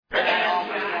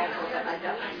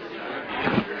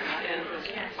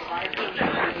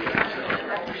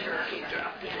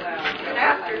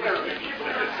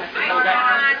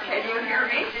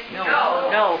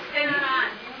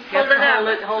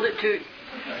hold it to...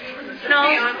 No.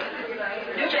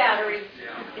 New battery.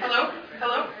 Hello?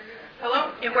 Hello?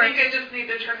 Hello? It works. I think I just need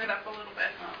to turn it up a little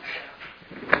bit.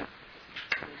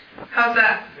 How's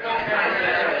that?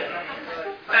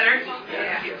 Better?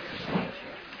 Yeah.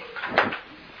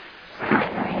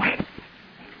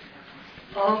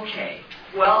 Okay,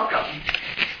 welcome.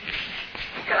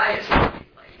 Guys,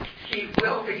 he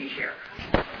will be here.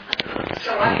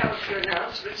 So I have a few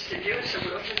announcements to do, so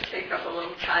we'll just take up a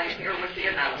little time here with the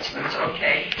announcements,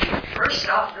 okay? First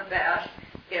off the bat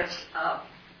is,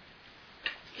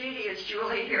 Dee Dee, is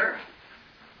Julie here?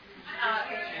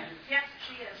 Yes,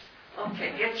 she is.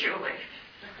 Okay, get Julie.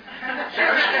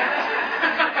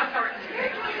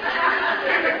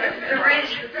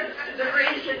 The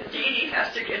reason Dee Dee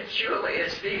has to get Julie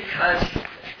is because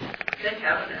they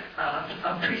have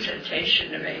a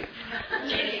presentation to make.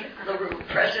 Dee Dee LaRue,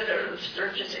 president of the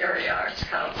Sturgis Area Arts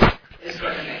Council, is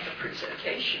going to make a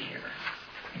presentation here.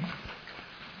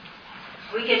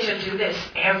 We get to do this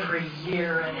every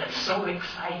year, and it's so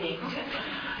exciting.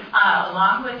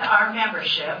 Along with our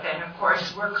membership, and of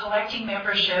course we're collecting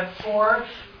membership for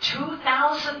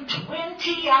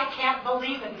 2020. I can't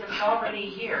believe it, it's already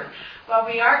here. But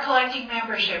we are collecting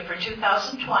membership for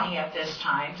 2020 at this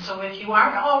time. So if you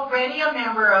aren't already a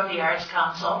member of the Arts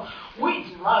Council,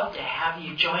 we'd love to have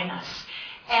you join us.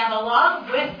 And along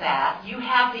with that, you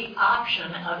have the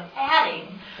option of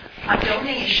adding a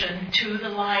donation to the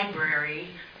library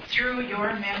through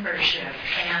your membership.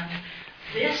 And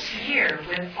this year,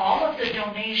 with all of the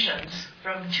donations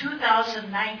from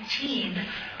 2019,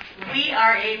 we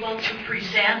are able to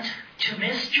present to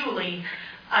Miss Julie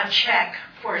a check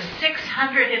for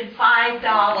 $605.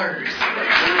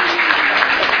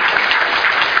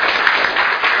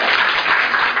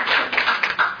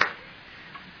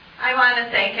 I want to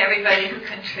thank everybody who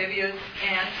contributes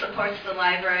and supports the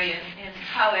library in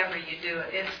however you do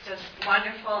it. It's just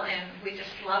wonderful, and we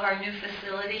just love our new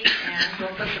facility, and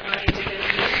we'll put the money to good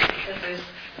use because there's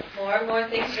more and more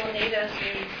things we'll need as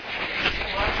we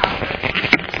more help in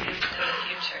the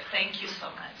future. Thank you so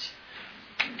much.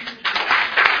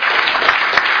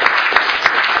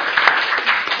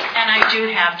 And I do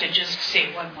have to just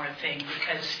say one more thing,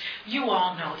 because you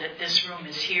all know that this room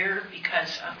is here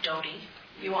because of Dodie.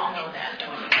 You all know that,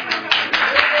 don't you?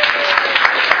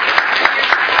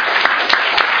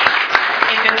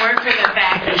 If it weren't for the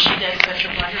fact that she does such a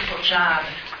wonderful job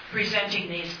presenting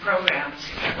these programs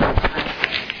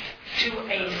to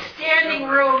a standing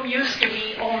room used to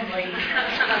be only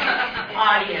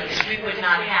audience, we would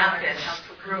not have this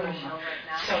room.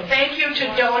 So thank you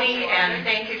to Dodie, and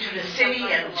thank you to the city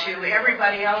and to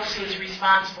everybody else who's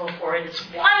responsible for it. It's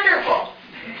wonderful.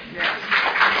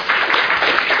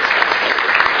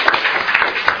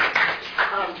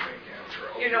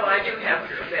 You know, I do have a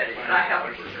committee. I have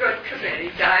a good committee.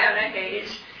 Diana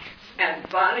Hayes and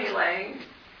Bonnie Lang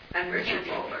and Richard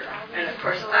Bowler. And of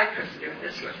course, I couldn't do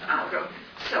this without them.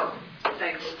 So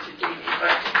thanks to Dee Dee.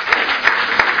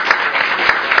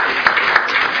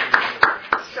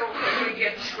 So when we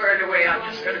get squared away, I'm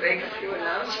just going to make a few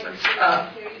announcements.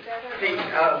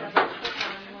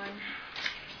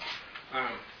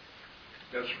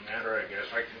 Doesn't matter, I guess.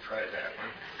 I can try that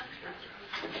one.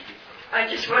 I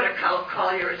just want to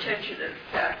call your attention to the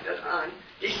fact that on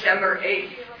December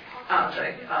 8th,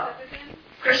 the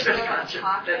Christmas concert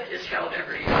that is held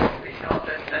every year will be held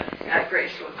at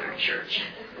Grace Lutheran Church.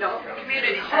 No,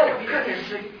 community. Oh, goodness.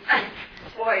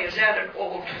 Boy, is that an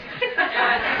old...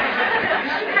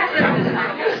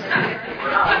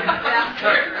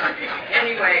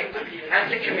 Anyway, at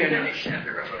the community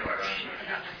center, of course.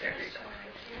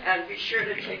 And be sure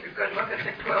to take a good look at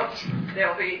the quilts.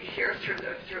 They'll be here through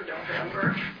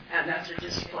November, and that's a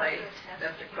display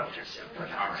that the quilters have put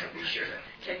on, so be sure to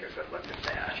take a good look at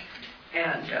that.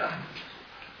 And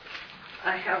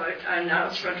I have an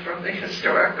announcement from the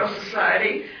Historical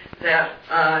Society that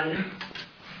on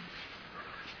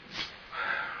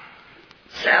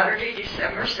Saturday,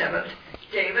 December 7th,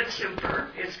 David Super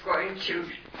is going to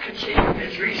continue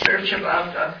his research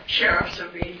about the sheriffs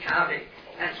of Meade County.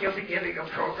 And he'll be giving a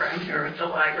program here at the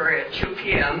library at 2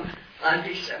 p.m. on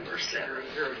December 7th.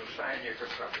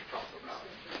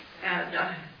 And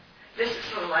this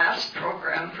is the last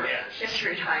program for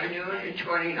History at High Noon in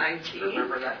 2019.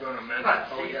 Remember that going to mention? But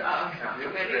the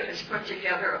committee has put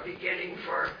together a beginning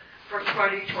for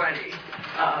 2020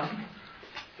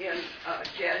 in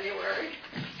January.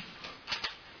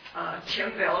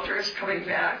 Tim Belter is coming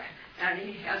back, and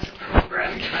he has a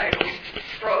program titled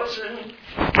Frozen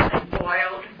and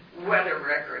Boiled Weather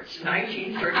Records,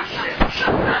 1936.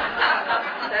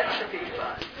 That should be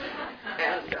fun.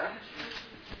 And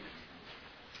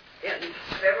in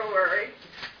February,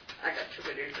 I got too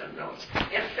many notes.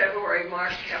 In February,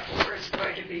 Mark Kepler is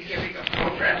going to be giving a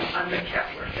program on the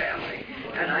Kepler family,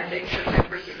 and I think the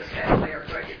members of the family are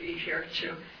going to be here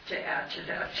to add to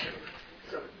that too.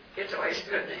 So it's always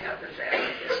good to have the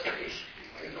family histories.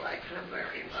 We like them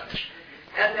very much.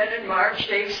 And then in March,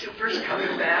 Dave Super's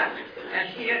coming back, and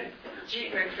he and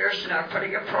Gene McPherson are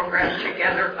putting a program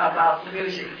together about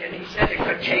music, and he said it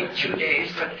could take 2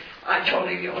 days, but I told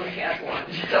him you only had one.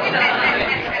 So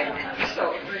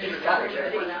you got it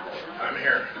ready? I'm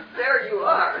here. There you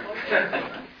are.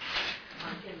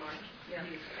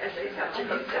 And they have to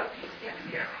hook up.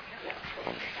 Yeah.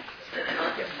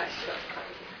 I'll get my stuff.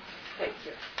 Thank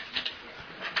you.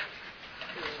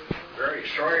 Very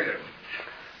sorry to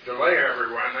delay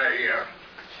everyone.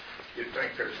 You'd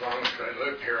think that as long as I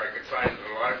lived here, I could find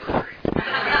the library.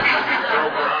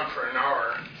 Drove around for an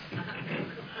hour.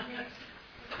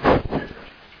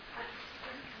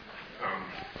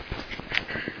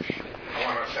 I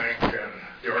want to thank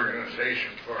the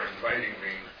organization for inviting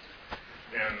me,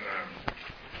 and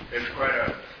it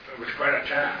was quite a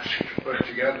task to put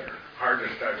together,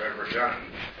 hardest I've ever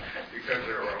done, because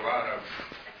there were a lot of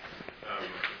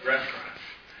restaurants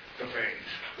to face,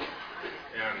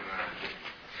 and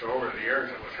so over the years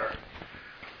it was hard.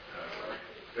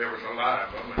 There was a lot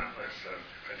of them, and it was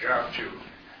a job to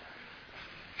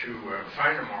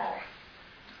find them all.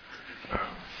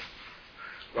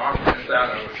 Long as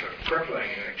that, it was a crippling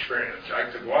experience.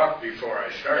 I could walk before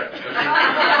I started.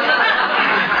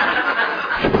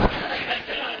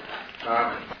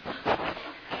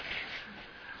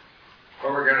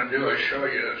 What we're going to do is show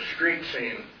you the street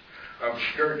scene of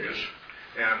Sturgis,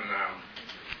 and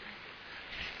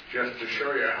just to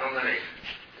show you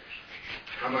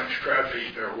how much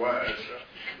traffic there was.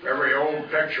 Every old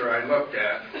picture I looked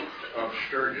at of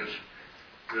Sturgis,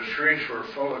 the streets were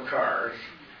full of cars,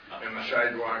 and the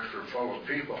sidewalks were full of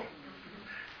people.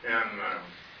 And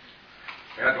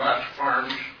had lots of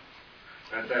farms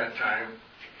at that time,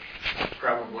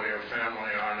 probably a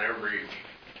family on every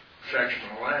section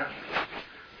of land.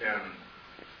 And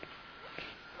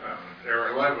there were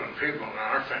 11 people in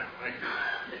our family,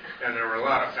 and there were a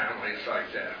lot of families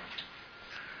like that.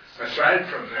 Aside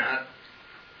from that,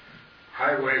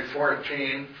 Highway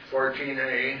 14,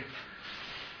 14A,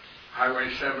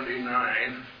 Highway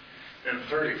 79, and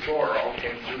 34 all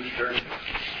came through Sturgis.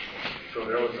 So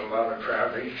there was a lot of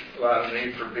traffic, a lot of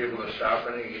need for people to stop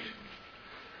and eat.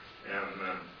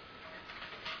 And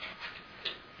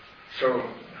so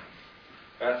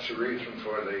that's the reason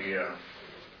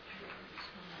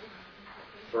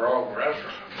for all the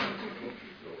restaurants.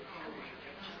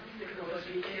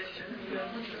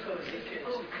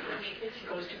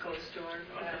 Coast to coast store.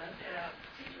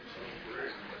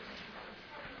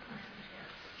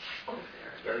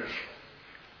 There's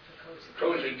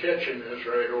Cozy Kitchen is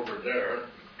right over there,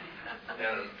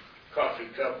 and Coffee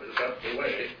Cup is up the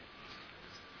way.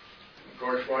 Of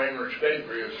course, Weimer's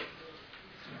Bakery is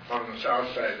on the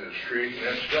south side of the street, and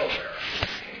it's still there.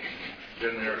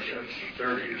 Been there since the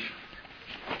 30s.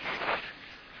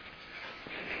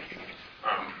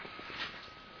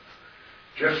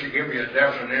 Just to give you a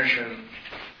definition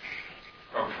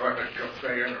of what a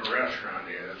cafe and a restaurant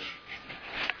is,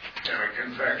 and a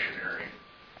confectionery.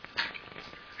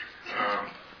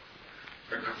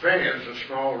 A cafe is a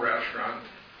small restaurant,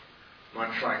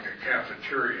 much like a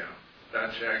cafeteria.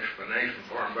 That's the explanation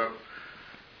for them, but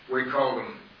we call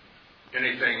them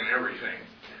anything and everything.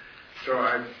 So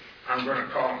I'm going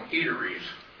to call them eateries.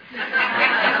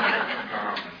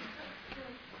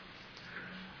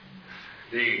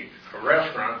 A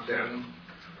restaurant, then,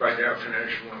 by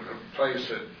definition, was a place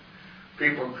that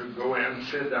people could go in,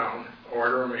 sit down,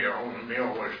 order a meal, and the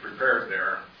meal was prepared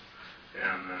there,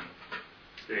 and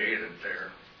they ate it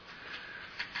there.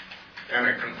 And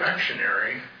a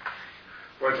confectionery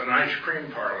was an ice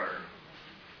cream parlor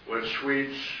with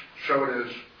sweets,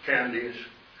 sodas, candies,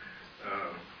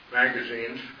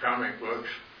 magazines, comic books.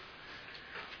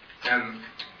 And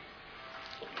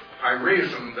I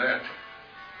reasoned that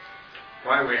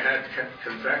why we had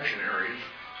confectionaries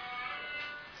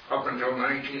up until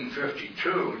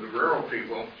 1952, the rural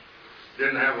people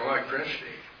didn't have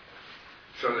electricity.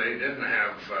 So they didn't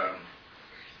have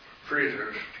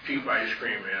freezers to keep ice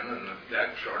cream in and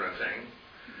that sort of thing.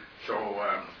 So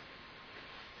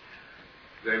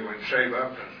they would save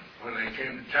up, and when they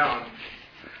came to town,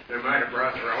 they might have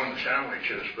brought their own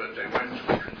sandwiches, but they went to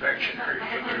the confectionery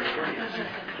for their sweets.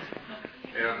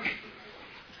 And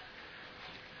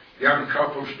young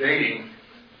couples dating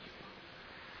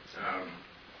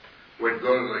would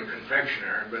go to the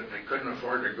confectionery, but they couldn't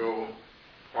afford to go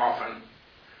often.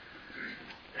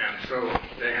 And so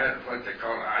they had what they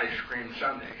called Ice Cream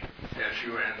Sunday,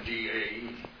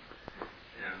 Sundae.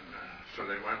 And so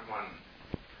they went one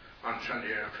on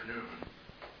Sunday afternoon.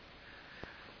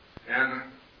 And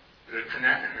the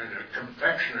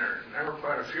confectioner, there were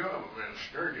quite a few of them in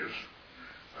Sturgis,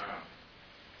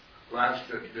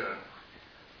 lasted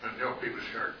until people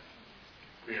start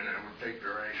being able to take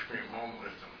their ice cream home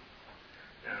with them.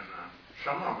 And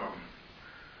some of them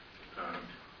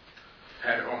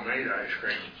had homemade ice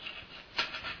cream.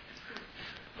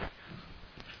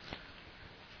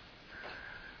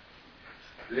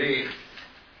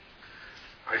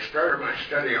 I started my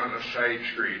study on the side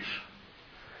streets,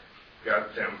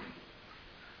 got them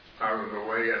out of the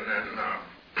way, and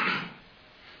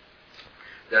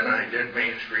then I did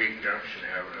Main Street and Junction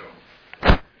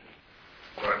Avenue.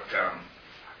 But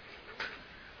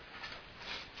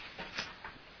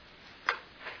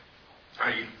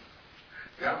I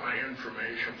got my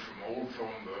information from old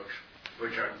phone books,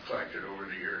 which I've collected over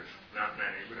the years, not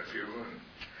many, but a few,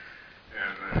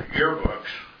 and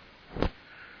yearbooks,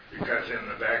 because in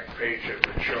the back page it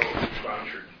would show who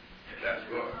sponsored that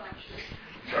book.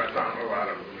 So I found a lot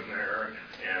of them in there,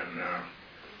 and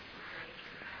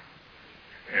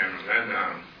then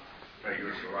I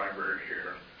used the library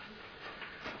here.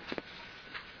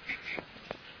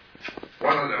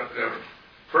 One of the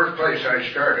first place I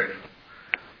started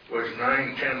was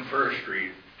 910 First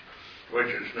Street, which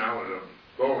is now the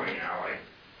bowling alley.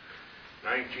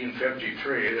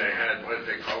 1953, they had what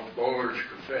they called Bowler's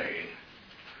Cafe,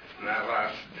 and that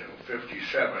lasted until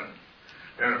 57.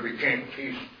 And it became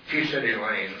Key City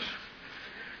Lanes.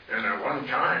 And at one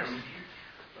time,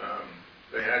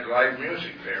 they had live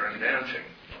music there and dancing.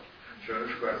 So it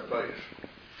was quite a place.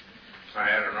 I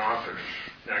had an office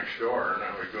next door, and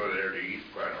I would go there to eat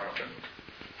quite often.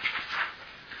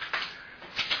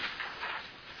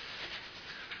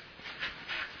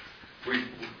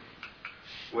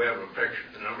 We have a picture,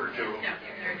 number 2. Yeah,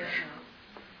 there it is.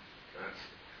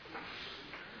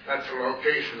 That's the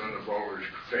location of the Bowler's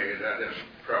Cafe. That is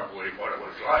probably what it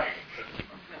was like.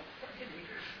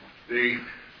 The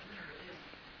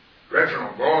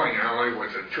original bowling alley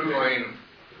was a 2-lane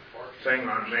thing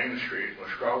on Main Street. It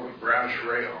was called the Brass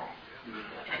Rail.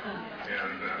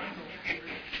 And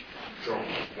so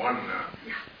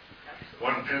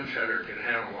one pin setter could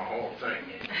handle the whole thing.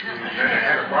 And it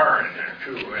had a bar in there,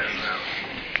 too. And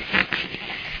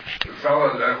the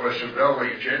fellow that was the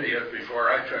village idiot before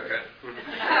I took it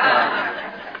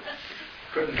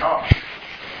couldn't talk.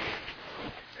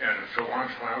 And so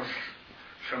once in a while,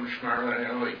 some smart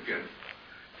aleck could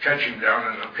catch him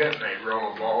down in the pit, and they'd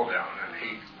roll a ball down, and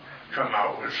he'd come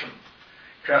out with some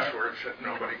cuss words that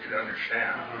nobody could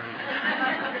understand.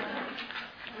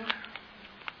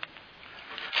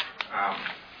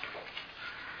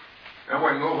 Then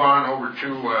we move on over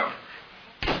to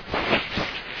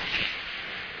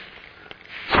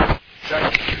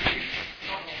Second Street,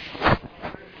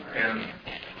 and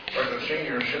where the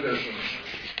senior citizens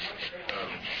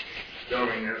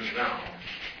building is now.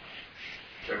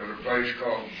 There was a place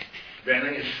called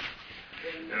Benny's,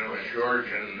 and it was George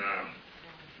and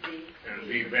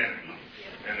B. Benny,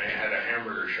 and they had a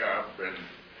hamburger shop, and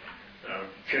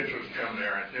kids would come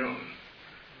there at noon.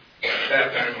 At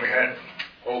that time we had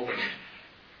open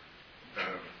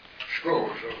school,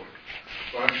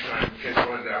 so lunchtime kids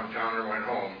went downtown or went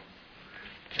home,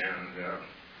 and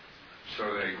so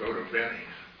they go to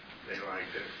Benny's. They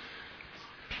liked it.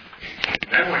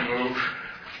 And then we moved.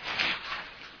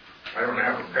 I don't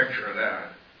have a picture of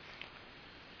that.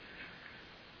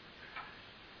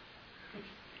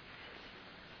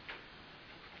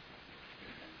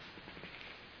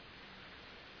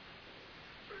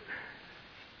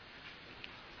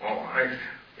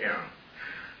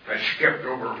 I skipped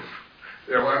over.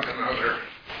 There was another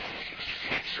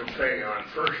cafe on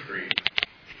First Street,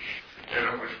 and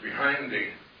it was behind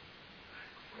the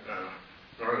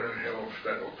Northern Hills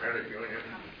Federal Credit Union,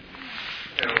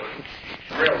 and it was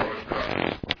railroad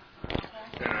cars.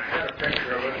 And I had a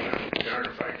picture of it, and I'm darned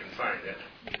if I can find it.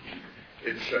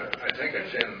 It's, I think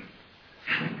it's in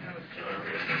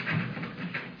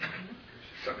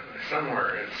somewhere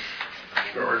in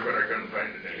stores, but I couldn't find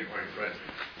it anyway. But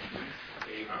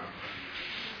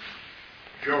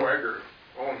Joe Egger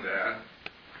owned that.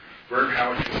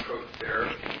 Birdhouse was cooked there.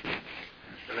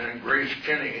 And then Grace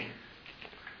Kinney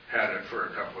had it for a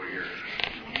couple of years.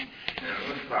 And it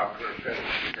was popular because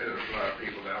there was a lot of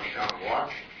people downtown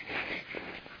watching.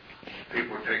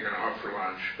 People taking off for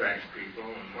lunch, bank people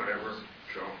and whatever.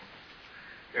 So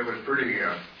it was pretty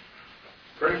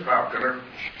popular.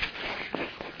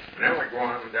 And then we go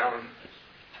on down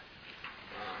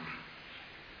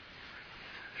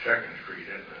 2nd Street,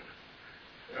 isn't it?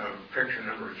 Picture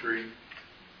number 3.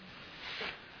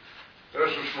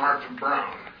 This is Martha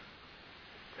Brown,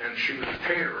 and she was a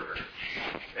caterer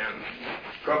and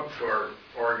cooked for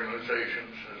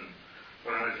organizations. And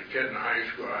when I was a kid in high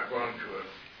school, I belonged to an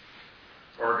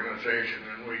organization,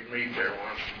 and we'd meet there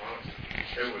once a month.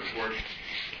 It was worth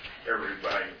every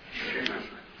bite. She was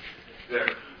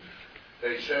there.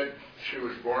 They said she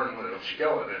was born with a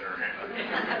skillet in her hand.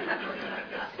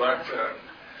 But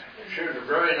she was a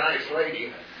very nice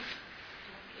lady,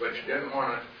 but you didn't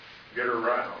want to get her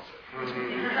riled.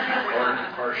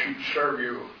 Or she'd serve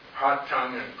you hot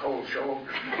tongue and cold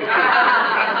shoulder.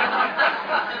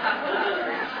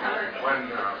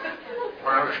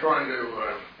 When I was going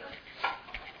to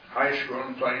high school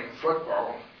and playing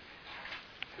football,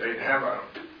 they'd have a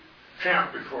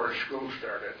camp before school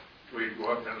started. We'd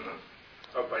go up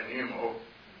by Nemo,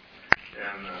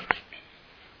 and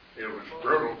it was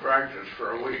brutal practice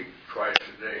for a week, twice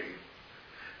a day.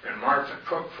 And Martha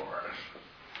cooked for us.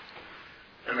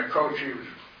 And the coach, he was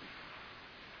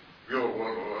he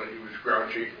was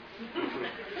grouchy.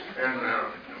 And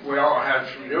we all had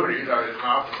some duties. I was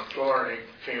mopping the floor, and he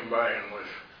came by and was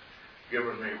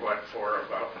giving me what for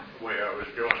about the way I was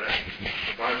doing it.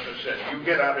 Martha said, "You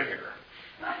get out of here."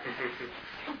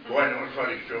 Boy knows what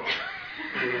he's doing.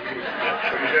 We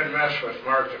didn't mess with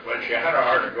Martha, but she had a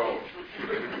heart of gold.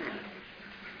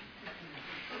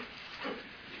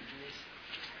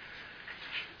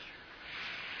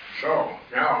 So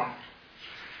now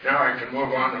I can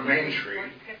move on to Main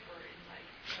Street,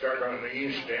 start on the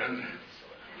east end,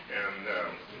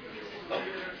 and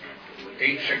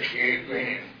 868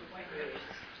 Main.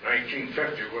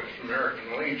 1950 was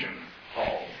American Legion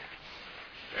Hall.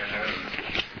 And then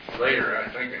later, I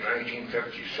think in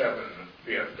 1957,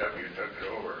 the VFW took it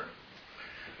over.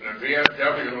 And the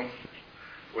VFW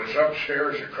was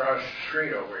upstairs across the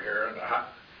street over here, the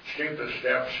steepest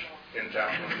steps in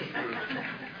town.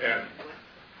 And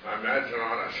I imagine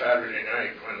on a Saturday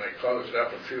night when they closed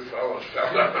up, a few fellows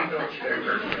fell down those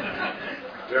stairs.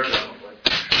 There's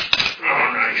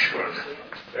nice one.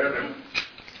 There's a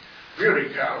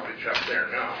beauty college up there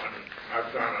now, and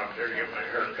I've gone up there to get my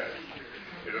hair cut.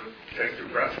 It'll take your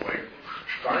breath away.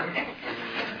 It's fine.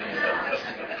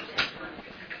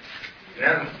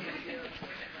 Then,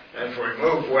 as we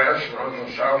move west on the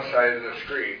south side of the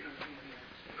street,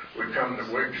 we come to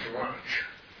Wiggs Lunch.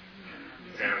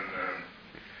 And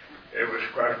it was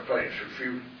quite a place. If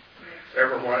you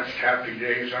ever watched Happy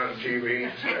Days on TV,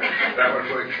 that was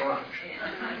Wiggs Lunch.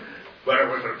 But it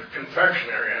was a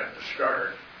confectionery at the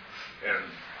start. And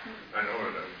I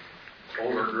know the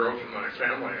older girls in my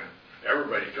family,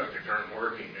 everybody took a turn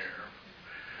working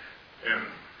there. And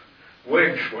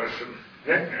Wiggs was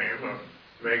the nickname of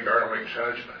May Garlick's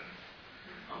husband.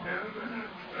 And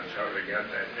that's how they got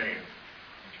that name.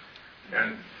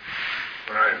 And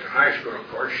when I was in high school, of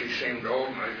course, she seemed old,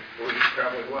 and I believe she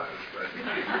probably was, but she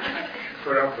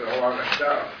put up with a lot of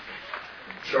stuff.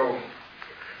 So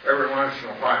every once in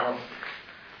a while,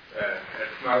 at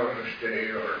Mother's Day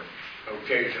or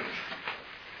occasions,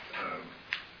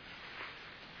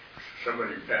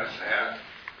 somebody passed a hat,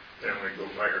 then we go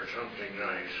buy her something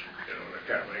nice, to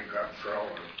kind of make up for all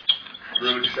the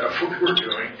rude stuff we were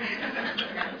doing.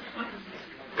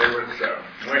 There was,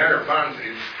 we had our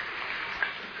Ponzi's.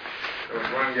 There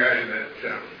was one guy that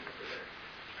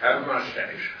had a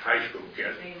mustache, high school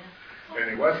kid, and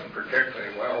he wasn't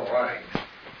particularly well liked.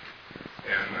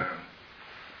 And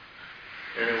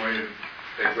anyway,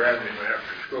 they grabbed him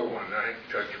after school one night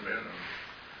and took him in the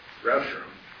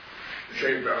restroom and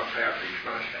shaved off half his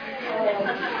mustache.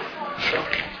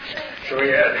 So he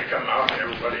had to come out and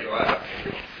everybody laughed.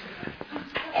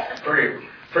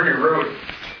 Pretty rude.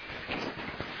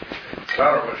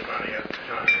 Thought it was funny at the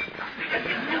time.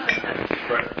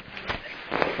 But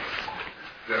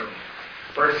the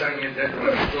first thing you did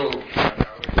when school got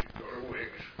out was you go to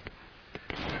Wiggs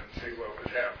and see what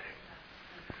was happening.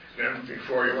 Then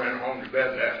before you went home to bed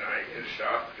that night, you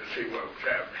stopped to see what was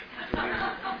happening.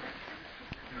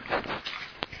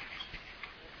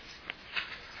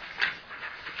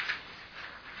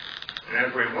 And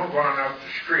as we move on up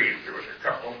the street, there was a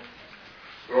couple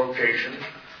locations,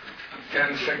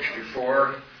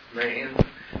 1064 Main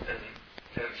and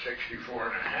 1064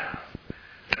 and a half.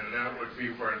 And that would be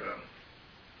where the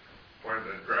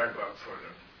drive up for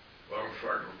the Wells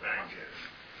Fargo Bank is.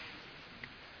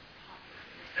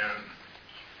 And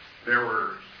there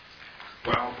were,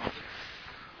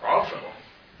 also,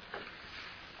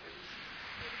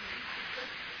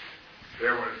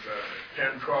 there was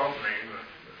 1012 Main,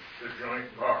 the joint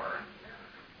bar,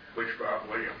 which Bob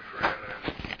Williams ran,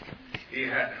 and he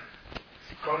had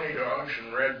coney dogs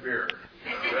and red beer.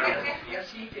 That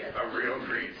Yes, he did. was a real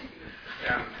treat.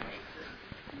 And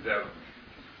the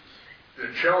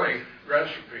chili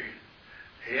recipe,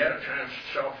 he had a chance to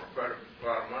sell for quite a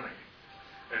lot of money,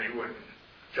 and he wouldn't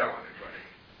tell anybody.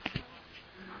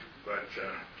 But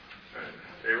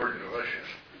they were delicious.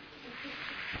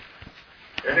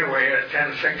 Anyway, at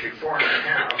 1064 and a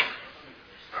half,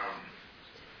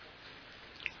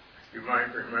 you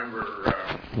might remember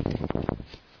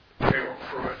Caleb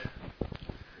Pruitt.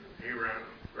 He ran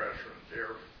a restaurant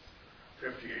there,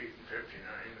 58 and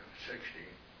 59 and 60.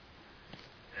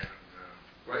 And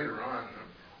later on, the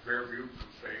Fairview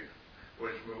Cafe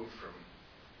was moved from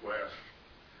west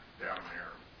down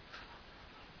there.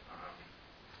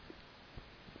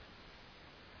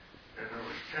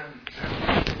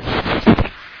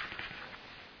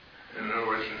 And there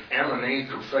was an M&E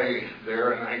Cafe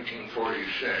there in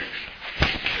 1946,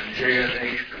 and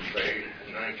J&H Cafe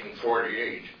in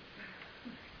 1948,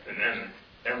 and then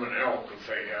M&L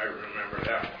Cafe, I remember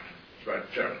that one. But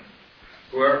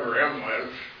whoever M was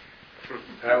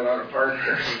had a lot of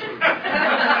partners.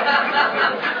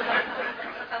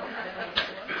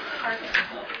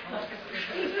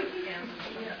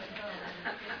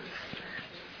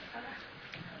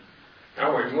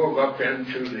 Now we move up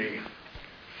into the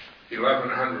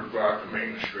 1100 block of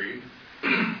Main Street,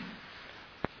 and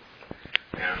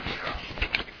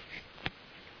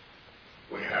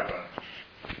we have a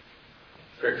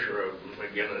picture of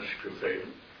McGinnis Cafe.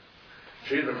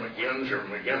 It's either McGinnis or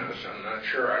McGinnis. I'm not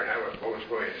sure. I have it both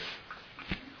ways.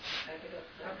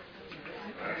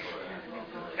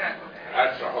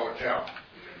 That's the hotel.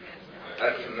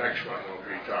 That's the next one we'll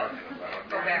be talking about.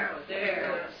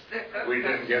 We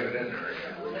didn't get it in there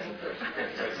yet.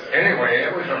 Anyway,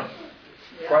 it was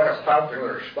quite a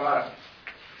popular spot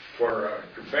for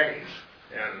cafes,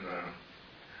 and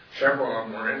several of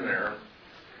them were in there.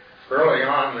 Early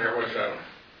on, there was a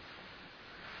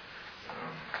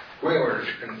Wheeler's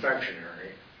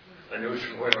Confectionery. I knew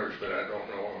some Wheelers, but I don't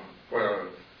know whether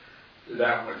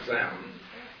that was them.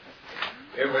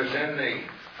 It was in the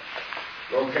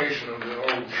location of the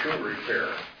old shoe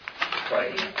repair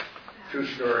place,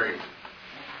 two-story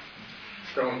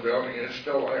stone building. It's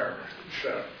still there. It's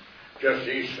just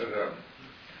east of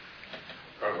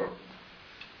a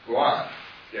lot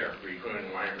there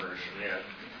between Weimers and Ed.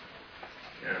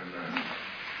 And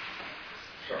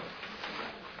so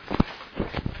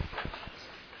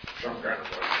some kind of a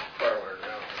parlor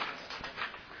now.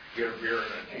 Get a beer and a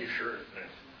T-shirt and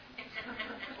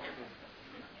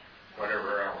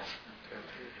whatever else.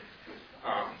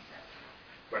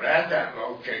 But at that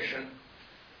location,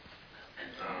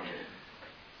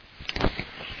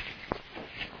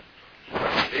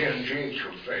 D&G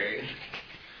Cafe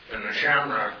and the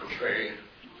Shamrock Cafe,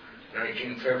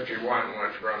 1951,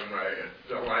 was run by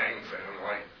the Lang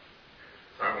family.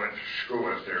 I went to school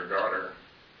with their daughter.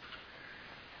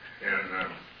 And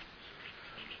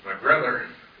my brother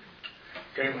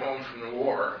came home from the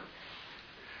war.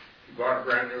 He bought a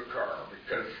brand new car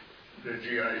because the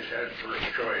GIs had first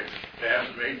choice. They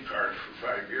hadn't made cars for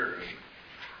 5 years.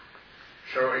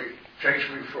 So he takes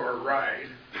me for a ride,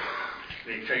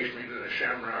 and he takes me to the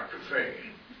Shamrock Cafe.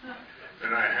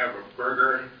 And I have a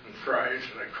burger and fries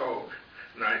and a Coke,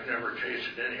 and I'd never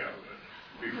tasted any of it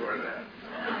before that.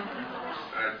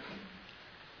 At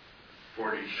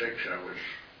 46, I was,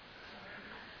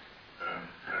 I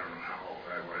don't know how old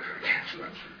I was, I guess,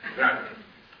 but not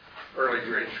early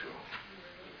grade school.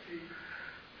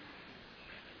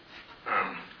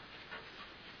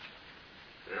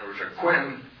 There was a Quinn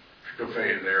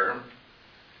Cafe there,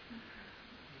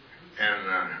 and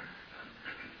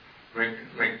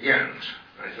McGinn's,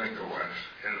 I think it was,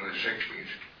 in the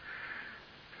 60s.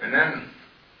 And then,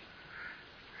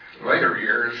 later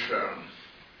years,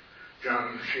 John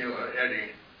and Sheila Eddy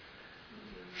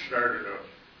started a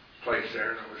place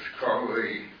there, and it was called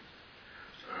the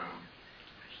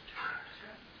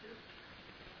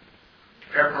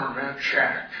Peppermint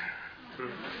Shack.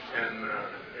 And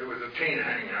it was a teen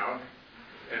hangout,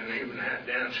 and they even had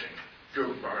dancing,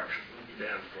 jukeboxes and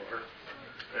dance floor.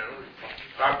 And it was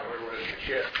popular with the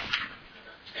kids.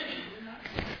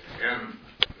 And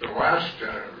the last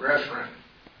restaurant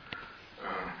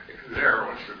there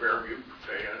was the Fairview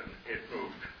Cafe, and it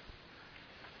moved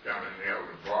down in the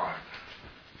outer block.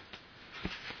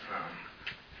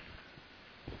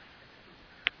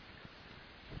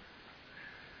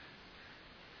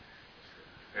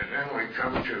 And then we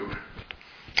come to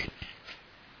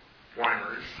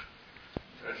Weimers.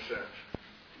 That's it.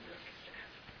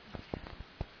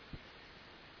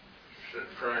 It's at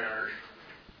Fryer's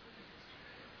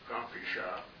coffee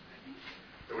shop.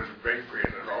 There was a bakery,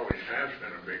 and it always has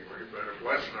been a bakery, but it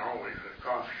wasn't always a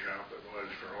coffee shop. It was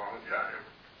for a long time.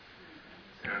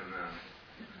 And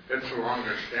it's the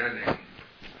longest standing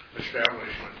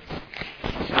establishment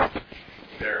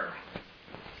there.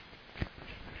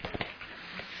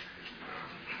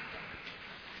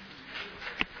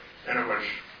 And I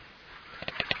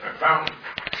found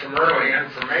some early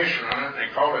information on it. They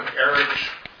called it Eric's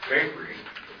Bakery.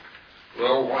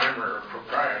 Lil Weimer,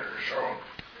 proprietor, so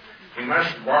he must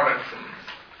have bought it from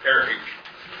Eric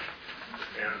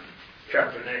and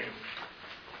kept the name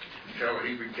until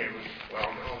he became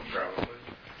well known, probably.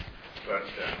 But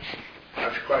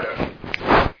that's quite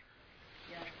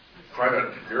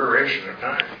a duration of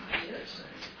time.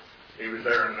 He was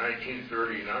there in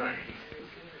 1939.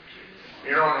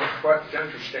 You know what's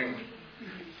interesting?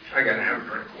 I gotta have a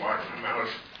drink of water. My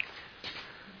mouth's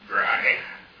dry.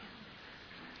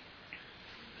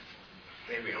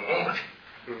 Maybe a moment.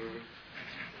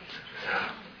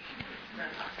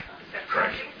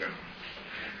 Christ.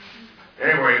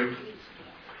 Anyway,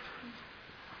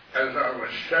 as I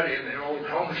was studying the old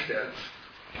homesteads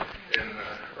in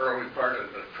the early part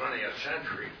of the 20th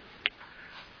century,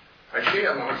 I see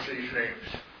amongst these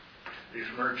names, these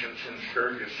merchants in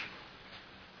Sturgis.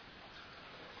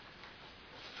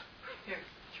 Here,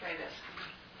 try this.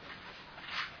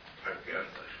 I've got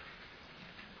the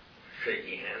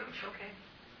shaky hands. Okay.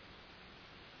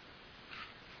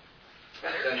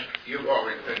 You've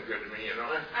always been good to me, you know.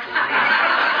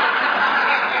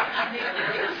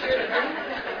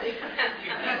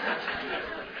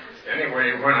 Anyway,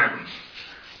 when I'm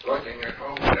looking at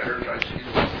homesteaders, I see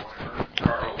Weimer,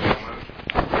 Carl Wilman,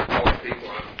 all the people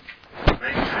on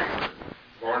Main Street were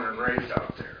born and raised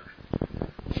out there.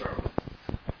 So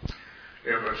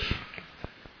it was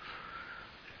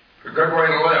a good way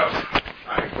to live.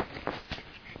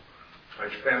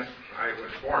 I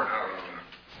was born out on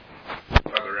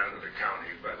the other end of the county,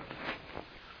 but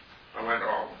I went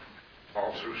all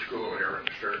through school here in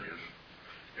Sturgis,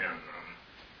 and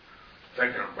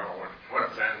thinking about what a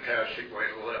fantastic way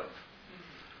to live.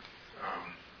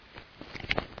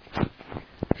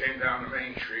 Came down to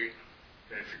Main Street,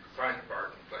 and if you could find a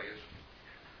parking place,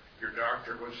 your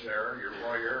doctor was there, your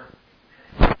lawyer,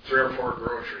 3 or 4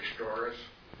 grocery stores,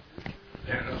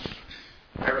 dentists,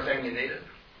 everything you needed,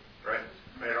 right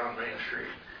on Main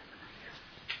Street.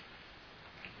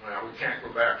 Well, we can't go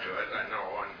back to it, I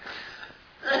know.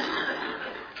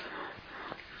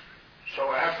 So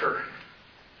after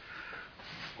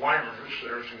Weimer's,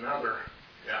 there's another,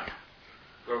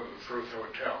 go to the Fruth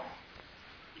Hotel.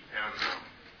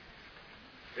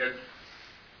 And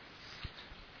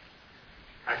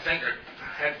I think it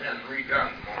had been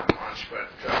redone more than once, but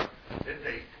it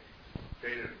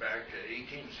dated back to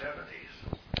 1870s.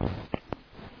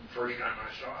 First time I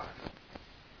saw it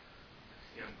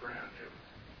in print.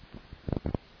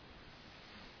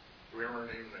 We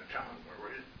weren't even in town, were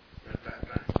we, at that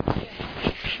time?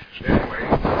 Anyway,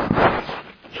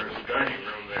 there's a dining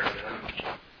room there then.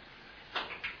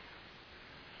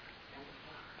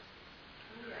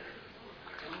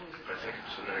 I think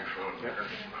it's the next one there.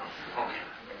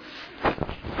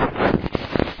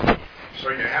 So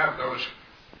you have those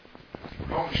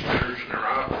homesteaders, and they're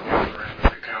out at the other end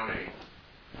of the county.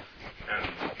 And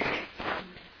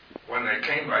when they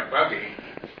came by buggy,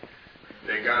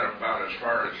 they got about as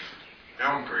far as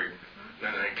Elm Creek,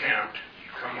 then they camped,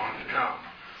 come on to town.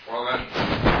 Well, then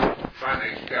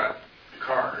finally got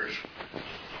cars.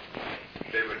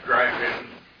 They would drive in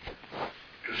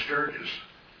to Sturgis,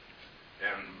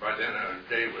 and by then a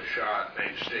day was shot, and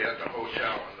they'd stay at the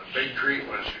hotel, and the big treat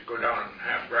was to go down and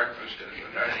have breakfast in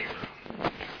the dining room.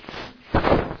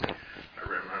 I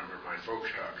remember my folks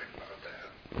talking about that.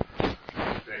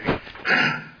 They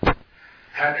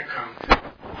had to come to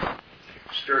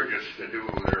Sturgis to do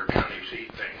their county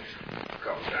seat things a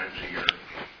couple times a year.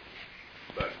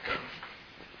 But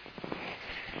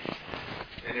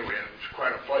anyway, it was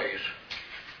quite a place.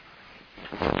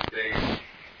 They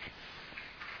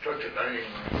took the dining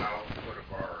room out and put a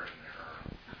bar in there.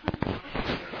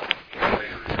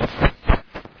 Later,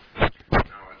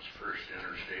 now it's First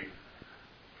Interstate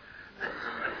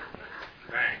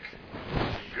Bank.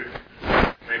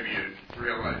 Maybe you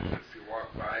realize if you walk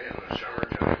by in the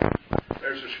summertime,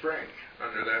 there's a spring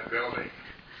under that building,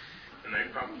 and they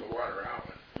pump the water out.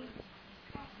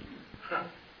 Huh.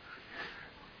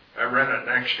 I rented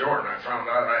next door, and I found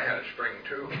out I had a spring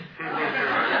too.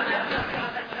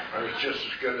 I was just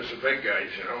as good as the big guys,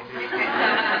 you know.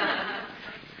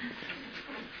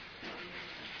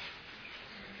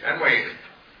 And we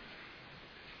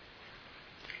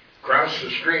crossed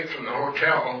the street from the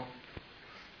hotel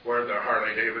where the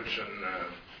Harley-Davidson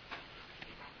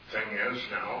thing is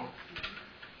now,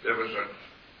 there was a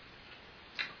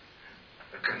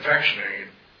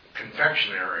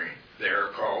confectionery there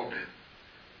called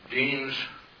Dean's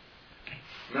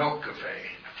Milk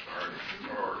Cafe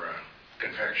or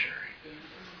confectionery,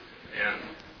 and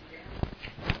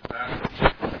that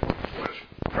was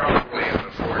probably in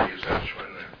the 40s. That's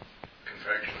when the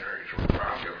confectionaries were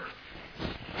popular.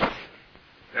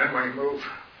 Then we moved.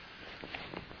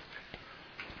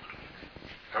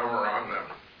 Now we're on the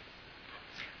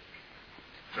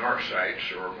north side,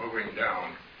 so we're moving down.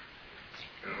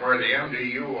 And where the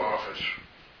MDU office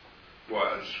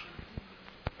was,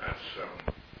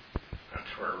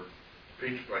 that's where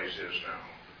Pete's Place is now.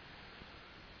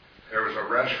 There was a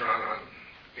restaurant on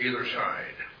either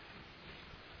side.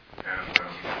 And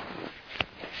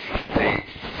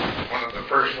one of the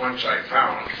first ones I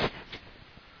found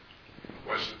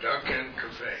was the Duck Inn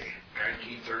Cafe,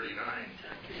 1939.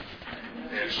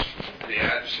 The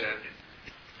ad said,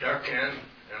 duck in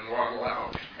and waddle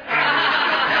out.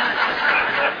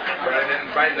 But I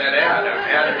didn't find that ad. I've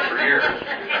had it for years.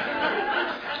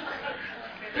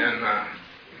 And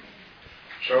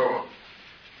so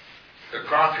the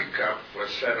coffee cup was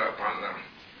set up on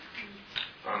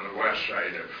the west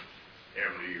side of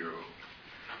MDU.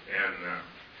 And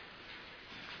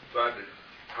Bud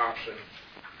Hobson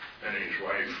and his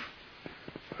wife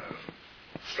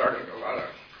started a lot of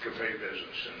cafe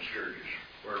business in Sturgis.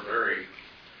 We're very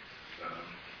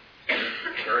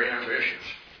ambitious.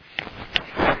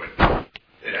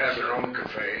 They'd have their own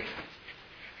cafe.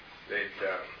 They'd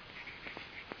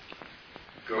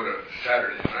go to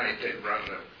Saturday night. They'd run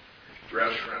the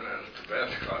restaurant at the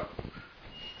Beth Club.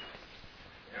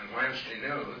 And Wednesday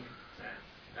noon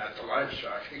at the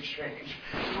Livestock Exchange.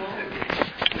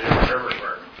 They were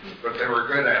everywhere, but they were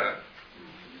good at it.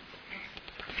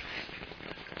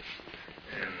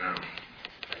 And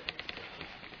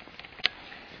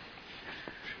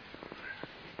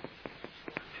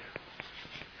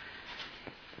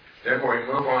then we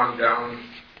move on down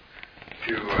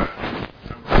to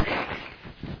number 8.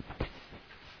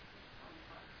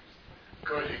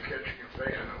 Cozy Kitchen Cafe,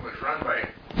 and it was run by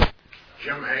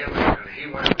Jim Haley, and he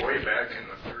went way back in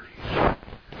the 30s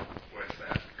with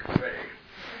that cafe.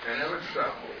 And it was,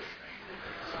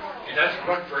 it doesn't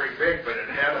look very big, but it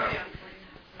had a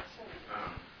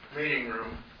meeting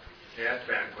room. They had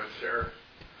banquets there.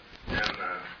 And,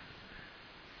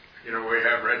 we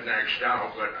have rednecks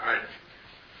now, but I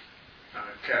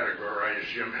categorize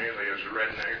Jim Haley as a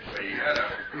redneck, but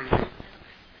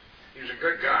he was a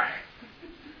good guy.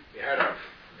 He had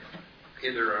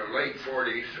either a late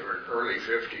 40s or early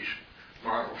 50s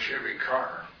model Chevy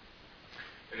car.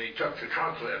 And he took the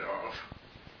trunk lid off,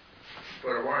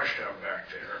 put a wash tub back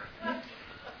there,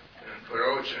 and put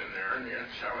oats in there, and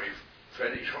that's how he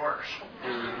fed his horse.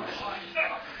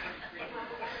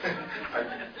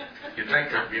 You'd think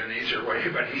there'd be an easier way,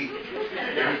 but he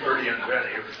was pretty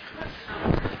inventive.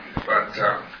 But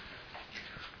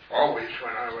always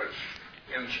when I was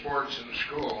in sports in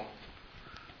school,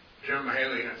 Jim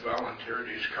Haley had volunteered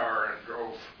his car and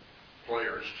drove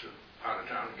players to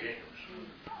out-of-town games.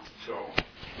 So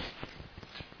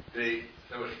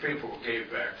those people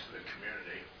gave back to the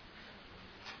community.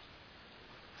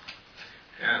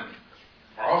 And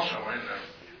also in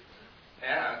the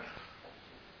ad,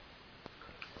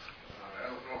 I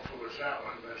don't know if it was that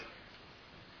one, but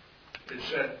it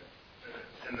said,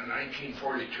 in the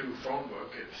 1942 phone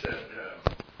book, it said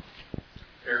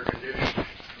air conditioning.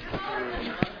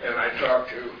 And I talked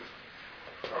to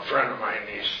a friend of mine,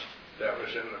 that was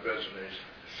in the business,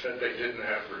 said they didn't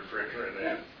have refrigerant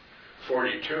in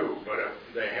 42, but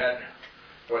they had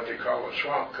what they call a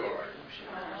swamp cooler.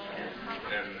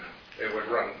 And they would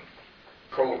run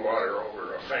cold water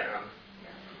over a fan.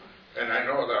 And I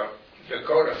know the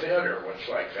Dakota Theater was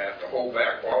like that. The whole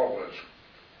back wall was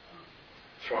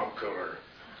swamp cooler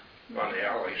on the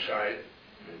alley side.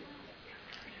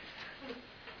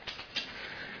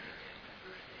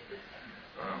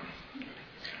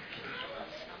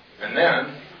 And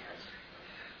then,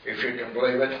 if you can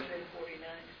believe it,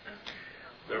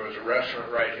 there was a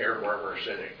restaurant right here where we're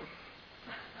sitting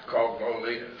called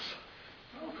Lolita's.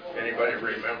 Anybody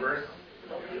remember it?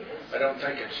 I don't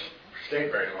think it's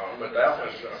stayed very long, but that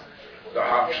was the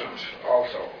Hobsons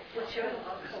also.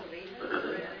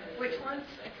 Which one?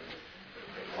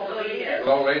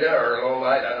 Lolita or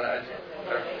Lolita.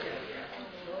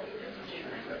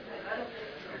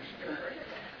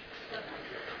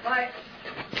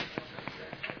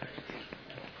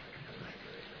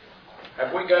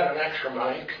 Have we got an extra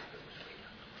mic?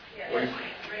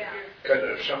 Because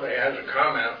if somebody has a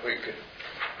comment,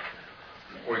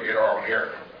 we could all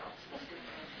hear.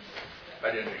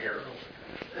 I didn't hear it.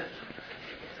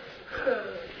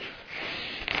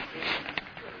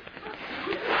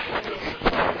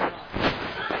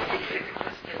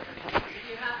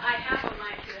 I have a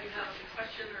mic if you have a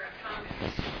question or a comment.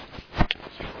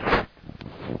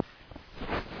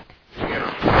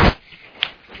 Yeah.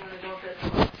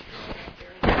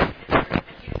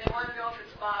 They want to know if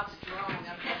it's Bob's drawing.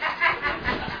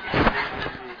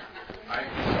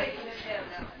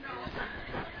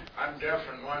 I'm deaf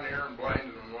in one ear and blind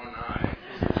in one eye,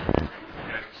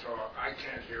 and so I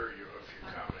can't hear you if you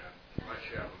comment unless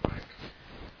you have a mic.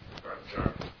 But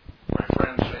my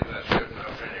friends say that's good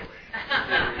enough anyway.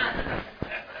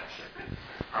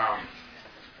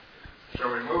 So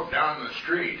we moved down the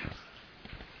street,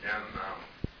 and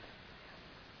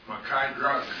Mackay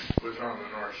Drug was on the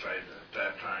north side at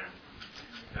that time,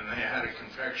 and they had a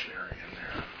confectionery in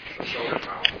there, a soda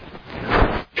fountain.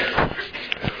 It was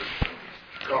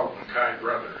called Mackay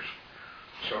Brothers,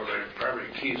 so they probably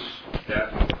Keith's dad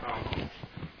and uncle.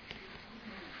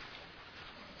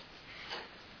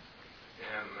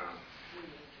 And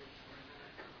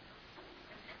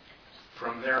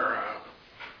from there,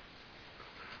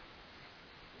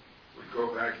 we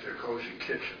go back to Cozy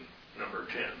Kitchen, number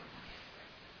 10.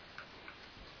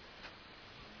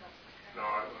 No,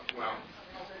 well,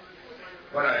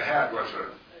 what I had was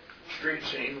a street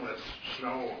scene with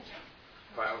snow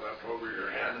piled up over your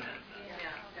head.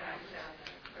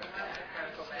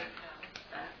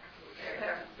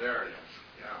 There it is,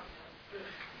 yeah.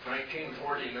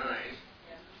 1949,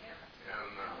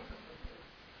 and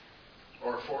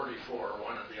or 44,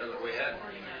 one or the other.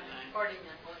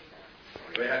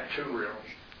 We had two real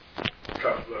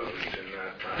tough movies in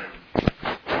that time.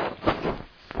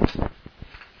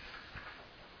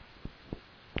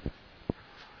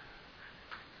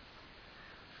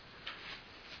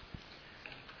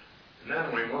 And then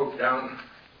we moved down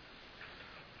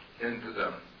into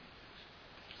the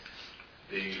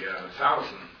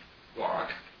 1000 block.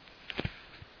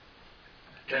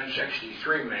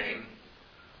 1063 Main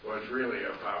was really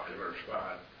a popular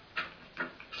spot. And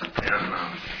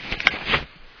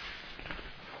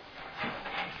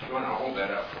you want to hold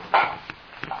that up?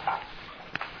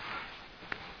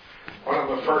 One of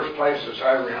the first places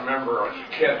I remember as a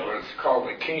kid was called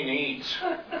the Keen Eats.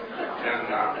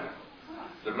 And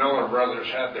the Miller brothers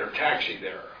had their taxi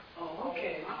there. Oh,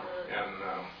 okay. And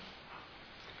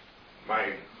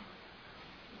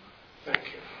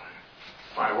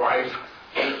my wife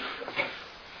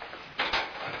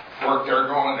worked there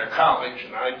going to college,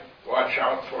 and I'd watch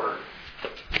out for her.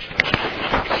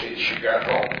 She got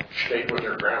home, stayed with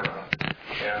her grandma,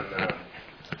 and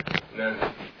then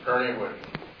Ernie would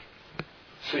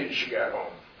see that she got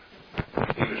home.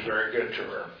 He was very good to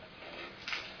her.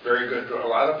 Very good to a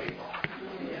lot of people.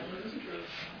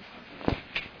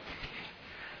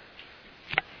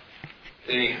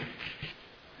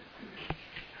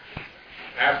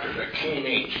 After the Keen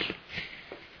Eats,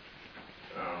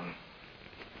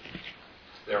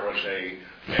 there was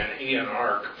an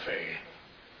E&R cafe.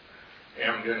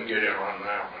 M didn't get in on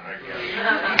that one, I guess.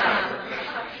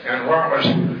 And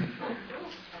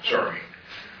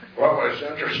what was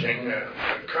interesting, the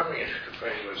Cummings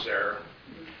Cafe was there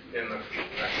in the,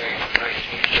 I think,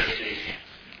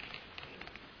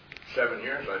 1957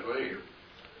 years, I believe.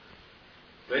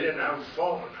 They didn't have a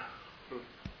phone.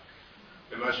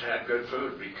 They must have had good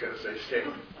food because they stayed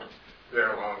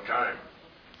there a long time.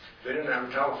 They didn't have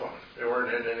a telephone. They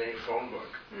weren't in any phone book.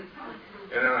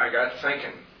 And then I got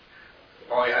thinking,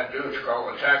 all you had to do was call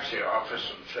the taxi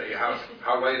office and say, how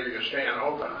late are you staying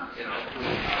open? You know.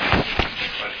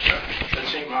 But it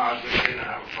seemed odd they didn't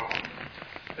have a phone.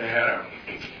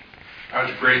 I was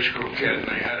a grade school kid, and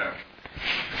they had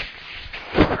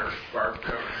Barb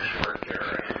Cummings worked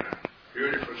there, and a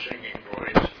beautiful singing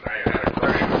voice, and I had a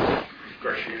crush on her. Of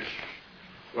course, she's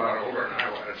a lot older than I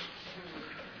was.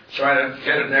 So I'd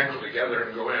get a nickel together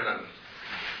and go in and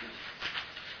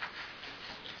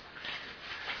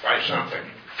buy something.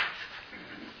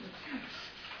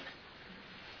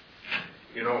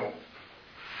 You know,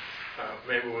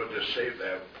 maybe we'll just save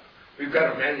that. We've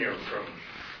got a menu from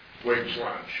Wig's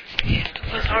Lunch.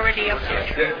 It was already up there.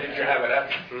 Did you have it up?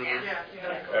 Mm-hmm. Yeah.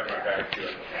 That went back to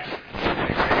it.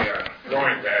 Anyway,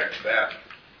 going back to that,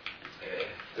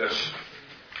 this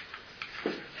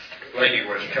lady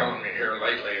was telling me here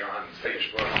lately on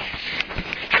Facebook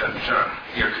that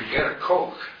you could get a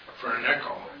Coke for a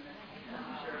nickel.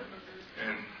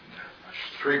 And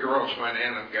 3 girls went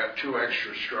in and got 2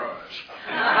 extra straws. Just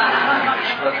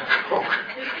got a Coke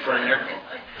for a nickel.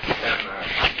 And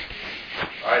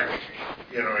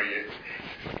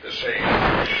the the same.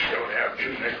 You don't have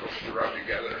two nickels to rub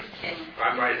together.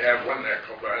 I might have one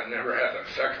nickel, but I never had a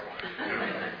second one.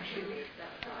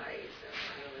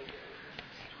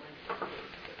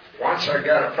 Once I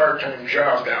got a part-time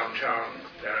job downtown,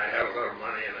 then I had a little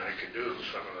money and I could do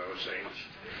some of those things.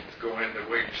 Go into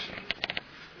Wicks and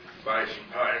buy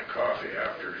some pie and coffee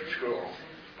after school.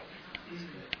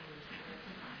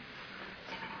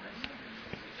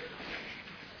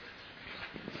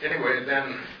 Anyway,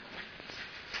 then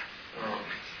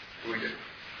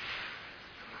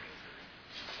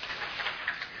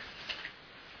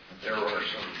there were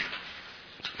some,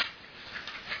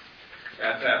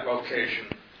 at that location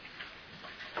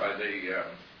by the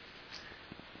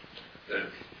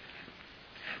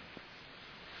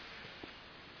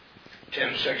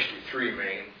 1063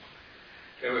 Main,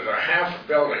 it was a half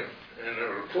building, and there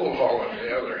was a pool hall in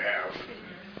the other half,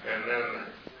 and then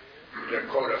the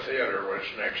Dakota Theater was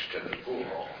next to the pool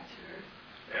hall.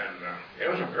 And it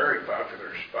was a very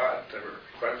popular spot. There were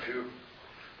quite a few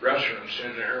restaurants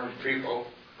in there and people.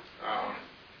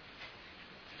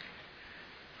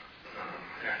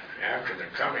 After the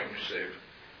Cummings,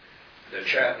 the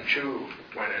Chat and Chew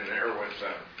went in there with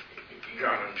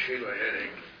John and Sheila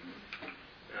Hitting,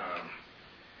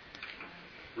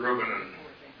 Reuben and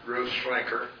Ruth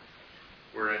Flinker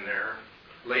were in there,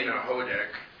 Lena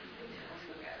Hodek.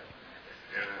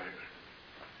 And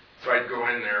if I'd go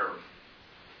in there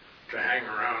to hang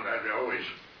around, I'd always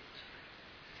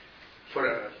put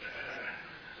a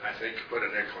nickel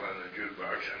in the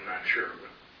jukebox, I'm not sure.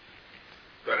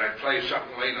 But I'd play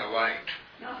something Lena liked.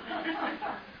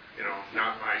 You know,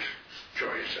 not my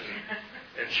choice,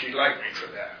 and she liked me for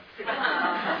that.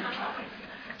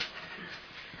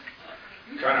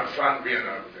 Kind of fun being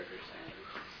a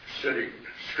city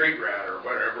street rat or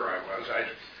whatever I was.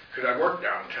 Because I worked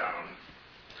downtown.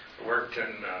 I worked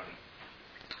in the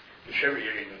Chevy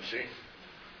agency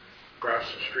across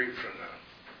the street from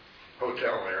the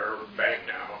hotel there, bank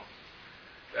now.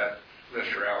 That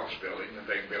Mr. Al's building, the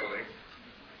big building.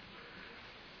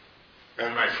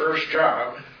 And my first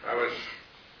job, I was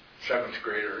 7th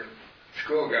grader.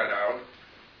 School got out,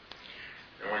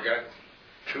 and we got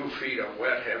 2 feet of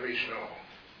wet, heavy snow.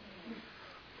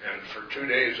 And for 2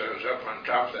 days, I was up on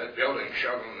top of that building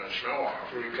shoveling the snow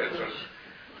off because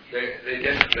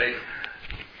they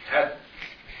had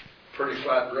pretty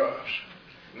flat roofs.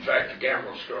 In fact, the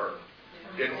Gamble store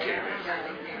didn't cave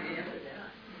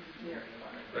in.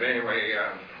 But anyway,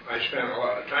 I spent a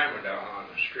lot of time down on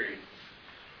the street.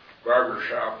 Barber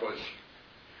shop was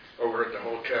over at the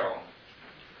hotel,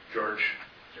 George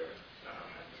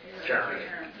Charity.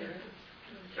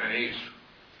 And he's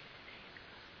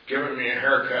giving me a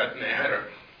haircut, and they had a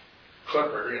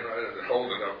clipper, you know, that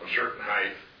hold it up a certain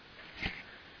height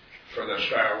for the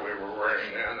style we were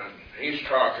wearing then. And he's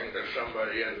talking to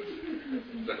somebody,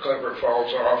 and the clipper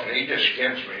falls off, and he just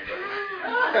skins me.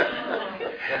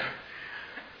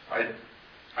 But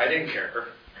I didn't care.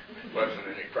 It wasn't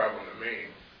any problem to me.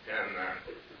 And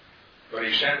but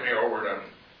he sent me over to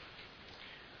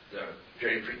the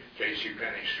J.C.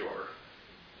 Penney store,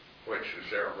 which is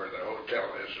there where the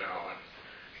hotel is now,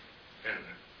 and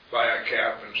buy a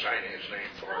cap and sign his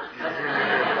name for it.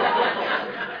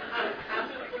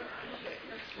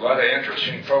 A lot of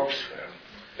interesting folks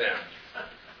then.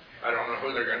 I don't know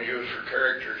who they're going to use for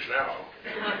characters now.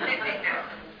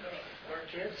 Or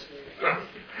kids.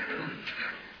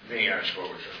 Me, I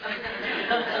suppose.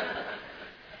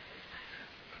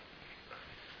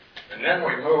 And then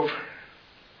we moved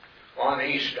on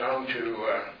east down to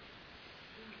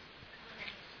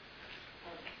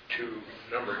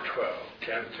number 12,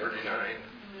 1039.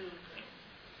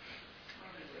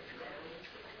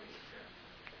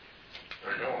 I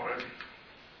know,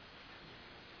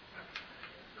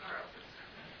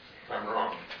 I'm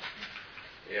wrong.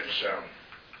 It's,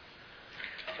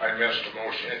 I missed the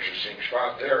most interesting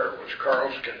spot there. It was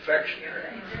Carl's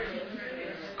Confectionery.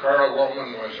 Carl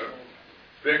Lohman was a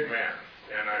big man,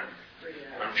 and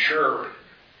I'm sure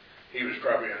he was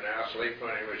probably an athlete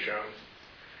when he was young.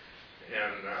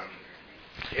 And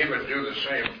he would do the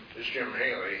same as Jim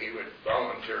Haley. He would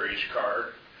volunteer his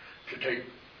car to take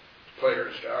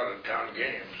players to out-of-town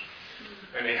games.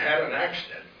 And he had an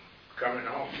accident coming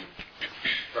home,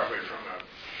 probably from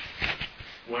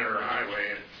a winter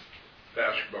highway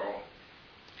basketball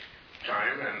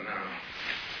time,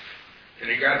 and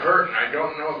he got hurt. And I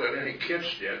don't know that any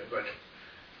kids did, but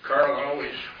Carl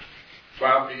always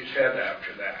bobbed his head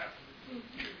after that,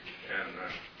 and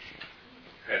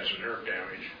had some nerve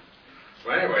damage.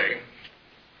 Well, anyway,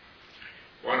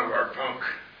 one of our punk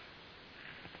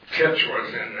kids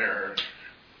was in there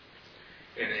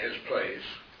in his place.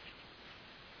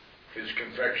 his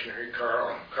confectionery.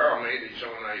 Carl made his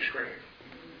own ice cream.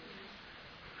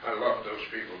 I love those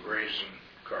people, Grace and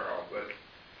Carl, but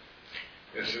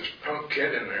there's this punk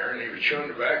kid in there, and he was chewing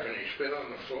tobacco, and he spit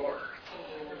on the floor.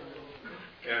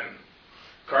 And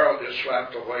Carl just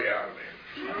slapped the way out of him.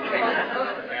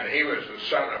 And he was the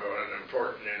son of an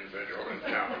important individual in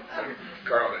town, but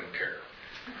Carl didn't care.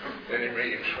 Then he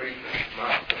made him sweep and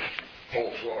mop the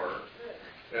whole floor,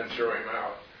 then threw him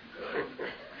out.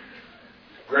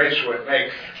 Grace would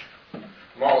make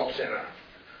malts in a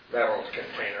metal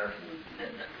container,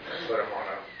 put them on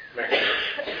a mixer.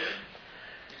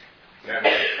 Then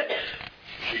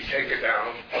she'd take it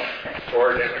down,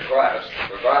 pour it in a glass.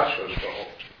 The glass was full.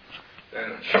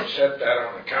 Then she'd set that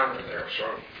on the counter there, so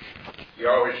you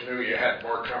always knew you had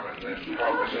more coming than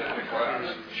what was in the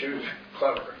glass. She was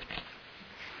clever.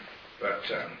 But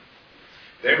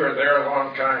they were there a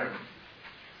long time,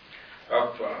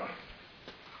 up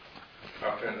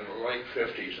in the late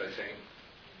 50s, I think,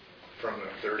 from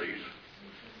the 30s.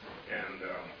 And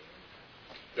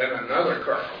then another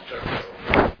Carl took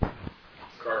over.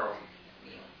 Carl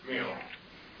Meal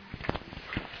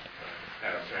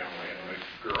had a family, and the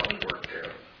girl worked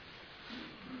there.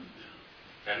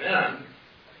 And then,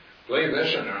 believe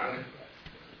this or not,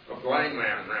 a blind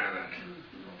man ran it.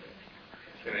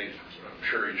 And I'm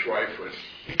sure his wife was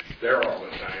there all the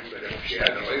time, but if she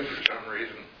had to leave for some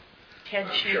reason,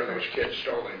 I'm sure those kids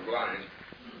stole him blind.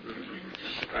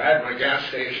 I had my gas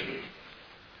station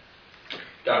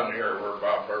down here where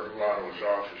Bob Bertolotto's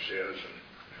office is,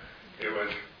 and it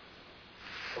was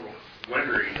a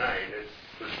wintry night. It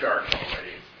was dark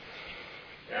already.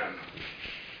 And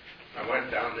I went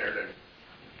down there to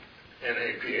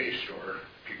NAPA store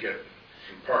to get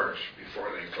some parts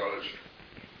before they closed.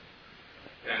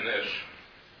 And this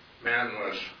man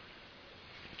was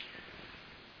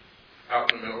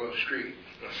out in the middle of the street.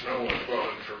 The snow was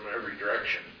blowing from every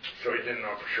direction, so he didn't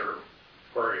know for sure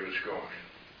where he was going.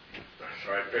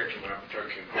 So I picked him up and took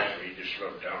him home. He just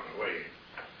lived down the way.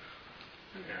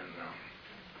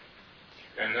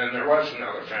 And then there was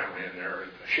another family in there,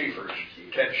 the Schiefers,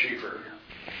 Ted Schiefer.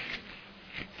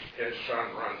 His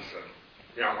son runs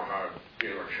the Yamaha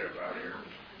dealership out here.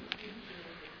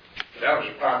 That was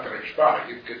a popular spot.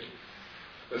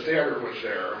 The theater was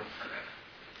there,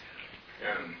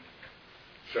 and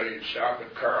so you'd stop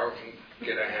at Carl's and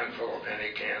get a handful of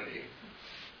penny candy,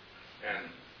 and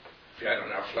if you had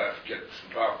enough left, get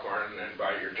some popcorn and then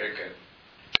buy your ticket.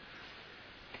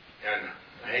 And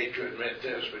I hate to admit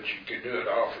this, but you could do it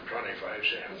all for 25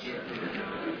 cents.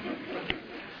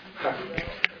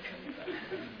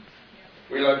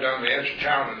 We lived on the edge of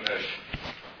town, and this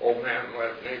old man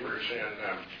lived neighbors,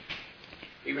 and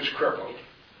he was crippled.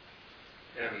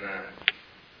 And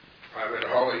I would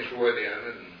haul his wood in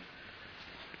and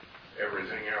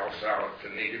everything else out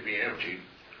that needed to be emptied.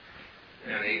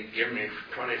 And he'd give me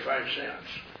 25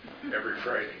 cents every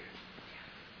Friday.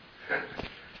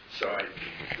 So I'd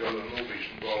go to the movies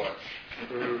and blow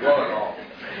it all.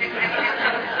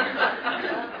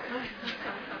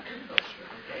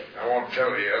 I won't tell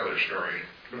you the other story.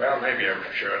 Well, maybe I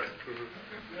should.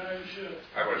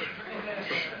 I was a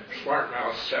smart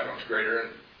mouth 7th grader,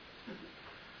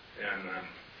 and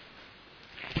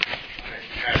I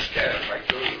asked Dad if I'd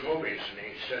go to the movies, and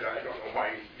he said, I don't know why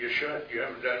you should. You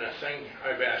haven't done a thing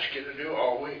I've asked you to do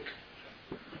all week.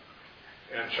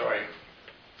 And so I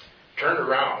turned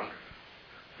around,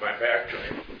 my back to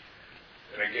him,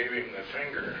 and I gave him the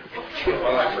finger.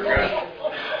 Well, I forgot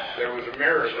there was a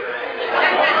mirror there.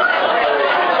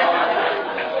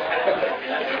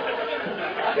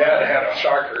 Dad had a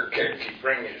soccer kick. He'd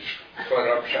bring his foot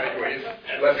up sideways,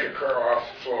 lift your car off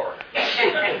the floor.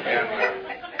 And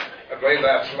I believe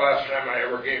that's the last time I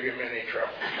ever gave him any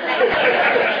trouble.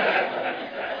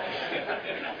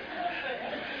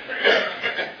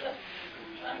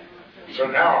 So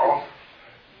now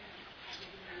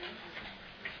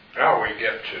we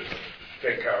get to the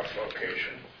steakhouse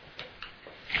location.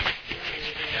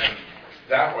 And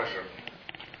that was a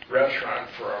restaurant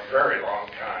for a very long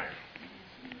time.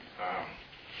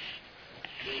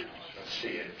 Let's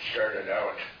see, it started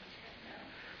out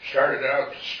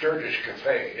Sturgis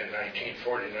Cafe in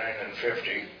 1949 and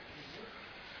 50.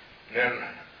 And then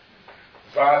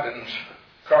Vaden's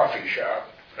Coffee Shop,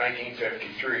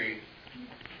 1953.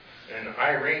 And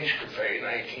Irene's Cafe,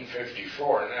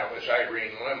 1954, and that was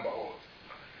Irene Limbo.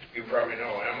 You probably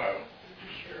know Emma,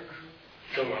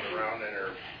 tooling around in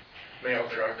her mail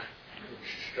truck.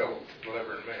 She's still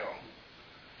delivering mail.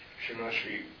 She must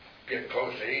be getting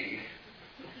close to 80.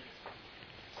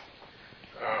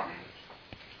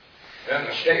 Then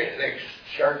they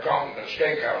started calling it the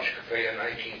Steakhouse Cafe in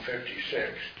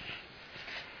 1956.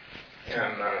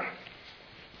 And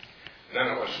then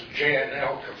it was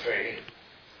J&L Cafe.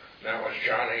 That was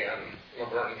Johnny and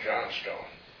Laverne Johnstone.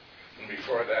 And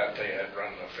before that, they had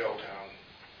run the Philtown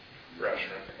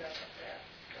restaurant.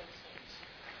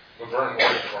 Laverne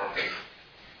worked for me.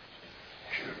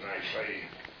 She was a nice lady.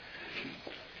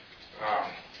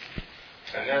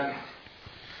 And then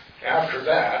after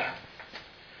that,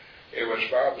 it was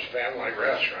Bob's Family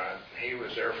Restaurant. He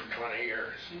was there for 20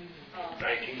 years,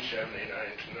 1979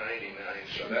 to 99,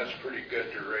 so that's pretty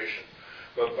good duration.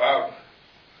 But Bob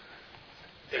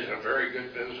is a very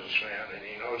good businessman, and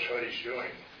he knows what he's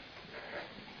doing.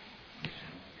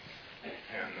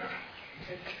 And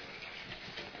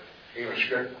he was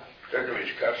good to his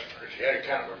customers. He had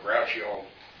kind of a grouchy old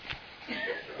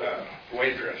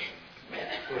waitress.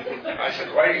 I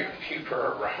said, "Why do you keep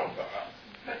her around, Bob?"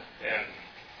 And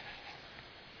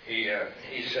he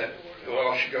said,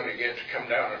 "Well, she's going to get to come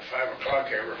down at 5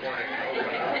 o'clock every morning and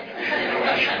open up."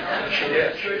 She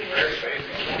did. She was very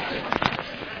faithful.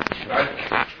 I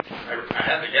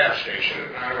had the gas station,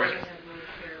 and I would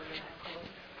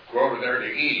go over there to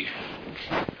eat,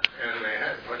 and they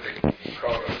had what they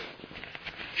called a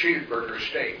cheeseburger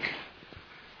steak.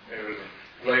 It was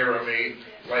a layer of meat,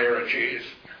 layer of cheese,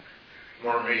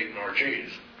 more meat, more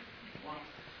cheese.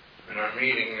 And I'm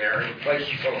eating there, and the place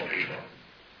is full of people.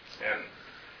 And I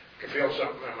could feel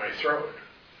something in my throat.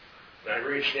 And I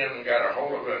reached in and got a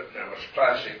hold of it, and it was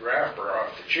plastic wrapper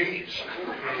off the cheese.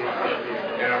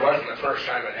 And it wasn't the first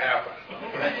time it happened.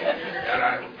 And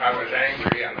I was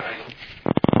angry, and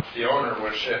the owner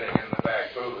was sitting in the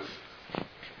back booth.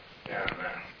 And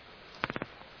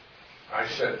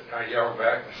I yelled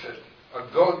back and said, "A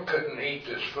goat couldn't eat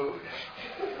this food."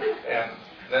 And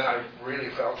then I really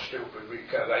felt stupid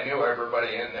because I knew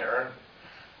everybody in there.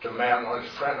 The man was a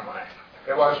friend of mine.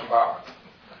 It wasn't Bob.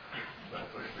 It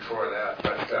was before that.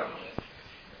 But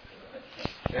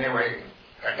anyway,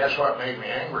 I guess what made me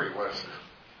angry was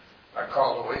I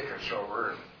called the waitress over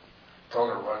and told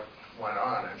her what went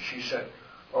on. And she said,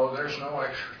 "Oh, there's no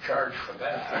extra charge for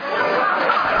that."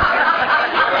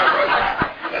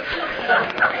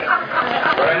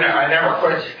 But I never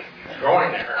quit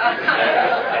going there.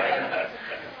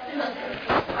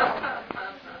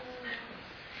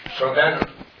 So then,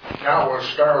 now we'll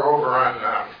start over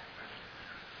on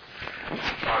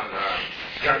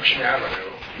Junction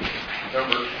Avenue,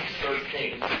 number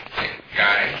 13.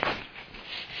 Guy,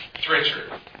 it's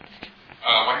Richard.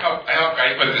 I helped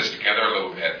Guy put this together a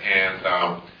little bit, and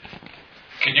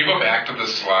can you go back to the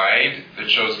slide that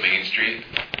shows Main Street?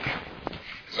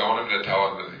 Because I want him to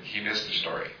tell him that he missed the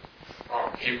story.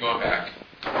 Oh, Keep going back.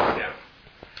 yeah.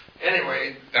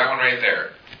 Anyway, That one right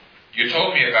there. You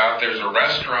told me about there's a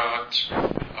restaurant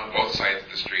on both sides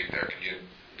of the street there.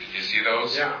 Did you see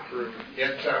those? yeah,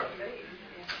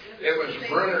 it was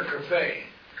Brunner Cafe.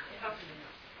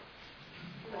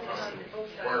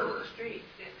 Wherever.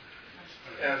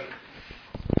 And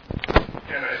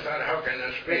I thought, how can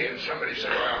this be? And somebody said,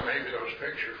 well, maybe those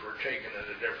pictures were taken at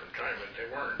a different time, but they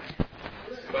weren't.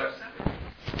 But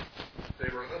they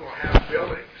were little half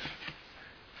buildings.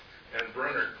 And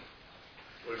Brunner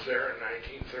was there in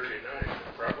 1939.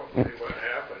 Probably what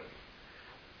happened,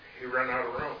 he ran out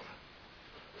of room.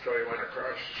 So he went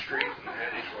across the street and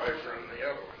had his wife run the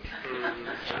other one.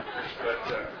 But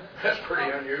that's pretty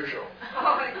unusual.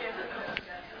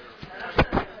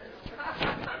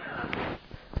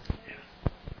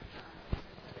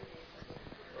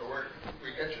 Well,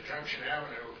 we get to Junction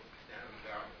Avenue, and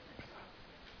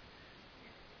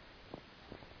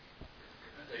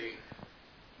the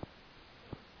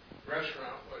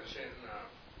restaurant was in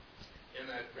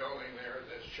that building there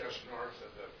that's just north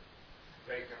of the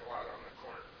vacant lot on the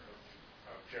corner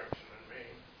of Jefferson and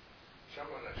Main.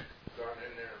 Someone has gone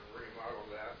in there and remodeled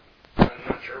that. I'm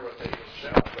not sure what they can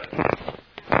sell, but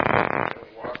I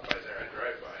don't walk by there. I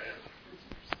drive by it.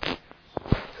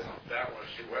 That was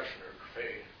the Westerner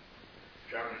Cafe.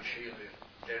 John and Sheila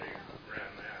Denny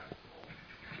ran that.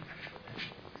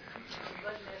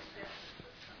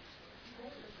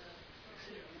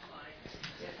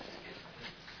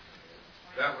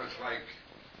 That was like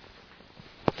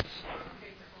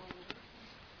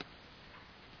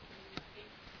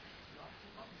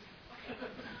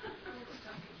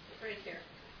Right there.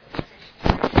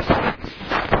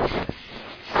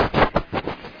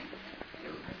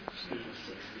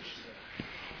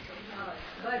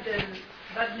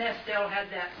 Bud Nestel had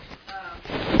that.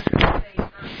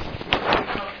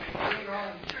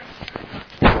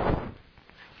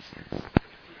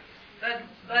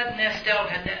 Bud Nestel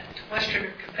had that Western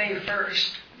Cafe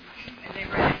first, and they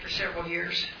ran it for several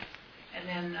years, and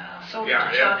then sold it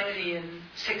to John Eddy in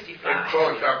 '65. it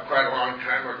closed up quite a long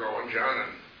time ago, and John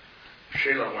and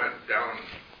Sheila went down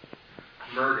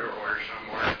Murdo or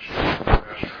somewhere to a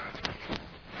restaurant.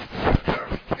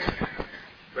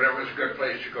 But it was a good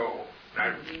place to go. I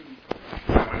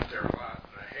went there a lot.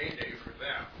 And a heyday for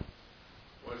them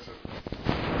was the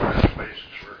best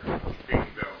places were being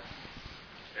built.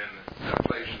 And the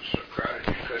place was so crowded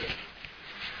you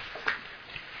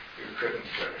couldn't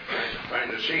find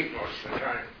a seat most of the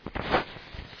time.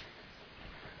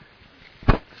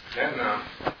 Then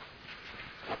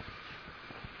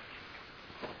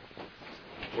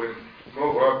we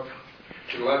move up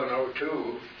to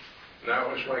 1102. That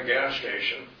was my gas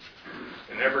station.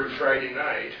 And every Friday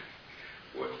night,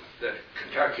 the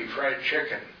Kentucky Fried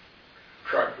Chicken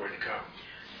truck would come,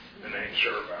 and they'd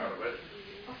serve out of it.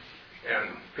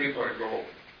 And people would go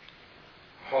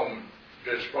home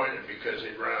disappointed because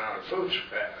they'd run out of food so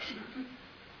fast.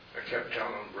 I kept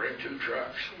telling them, bring 2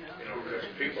 trucks, because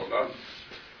people love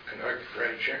Kentucky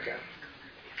Fried Chicken.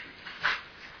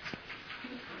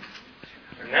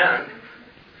 And then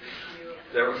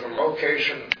there was a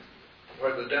location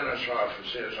where the dentist's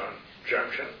office is on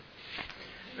Junction,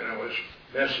 and it was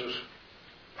Mrs.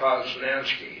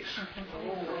 Poznansky's.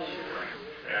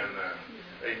 And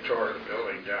they tore the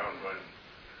building down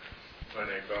when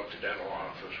they built the dental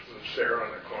office. It was there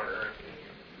on the corner,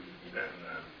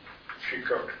 and she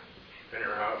cooked in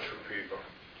her house for people.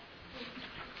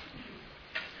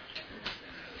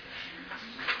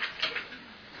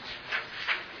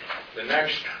 The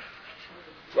next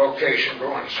location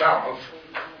going south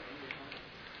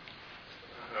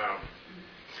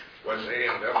was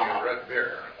A&W Red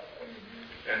Bear,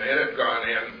 and it had gone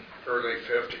in early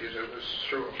 50s. It was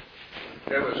through.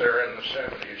 It was there in the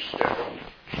 70s still.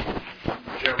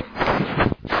 Jim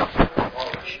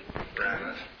Wallace ran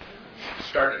it,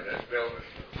 started that building,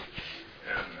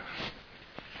 and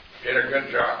did a good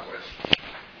job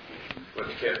with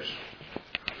kids.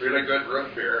 Really good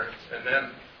root beer, and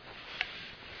then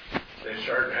they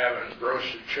started having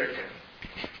roasted chicken,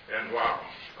 and wow,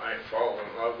 I fall in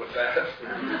love with that.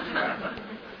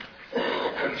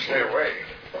 Couldn't stay away.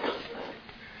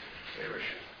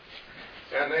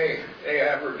 And they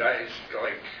advertised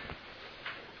like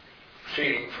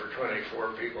seating for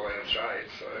 24 people inside,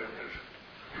 so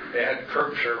they had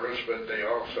curb service, but they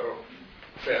also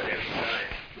fed inside.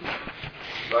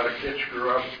 A lot of kids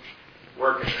grew up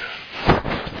working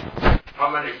there. How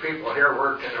many people here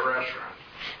worked in a restaurant?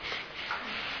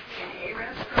 In a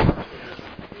restaurant?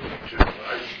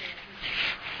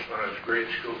 When I was a grade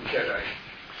school kid, I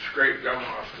scraped gum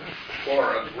off the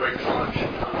floor of the Wake lunch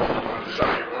on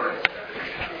Sunday morning.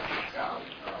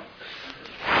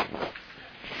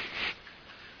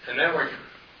 And then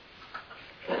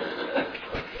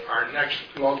our next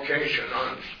location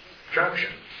on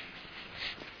Junction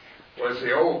was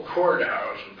the old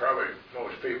courthouse, and probably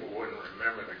most people wouldn't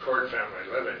remember the Court family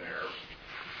living there,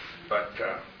 but it's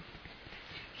a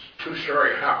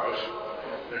 2-story house,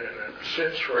 and it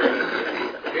sits where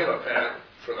the helipad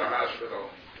for the hospital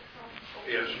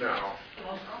is now.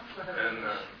 And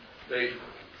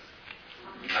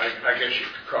I guess you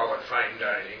could call it fine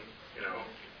dining,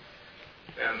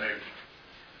 and they've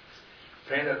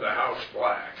painted the house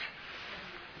black.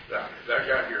 That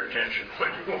got your attention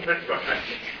when you went by.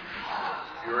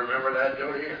 You remember that,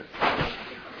 don't you?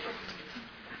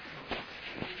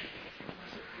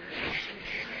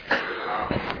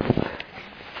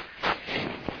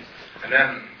 And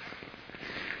then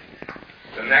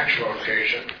the next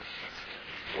location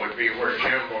would be where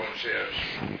Jim Bones is,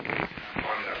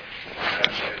 on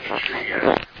that side of the street.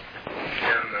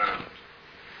 And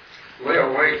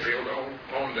Leo Wakefield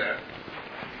owned that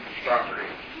property,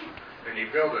 and he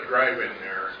built a drive-in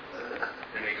there,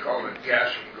 and he called it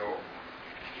Gas and Go.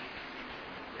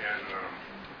 And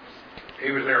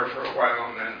he was there for a while,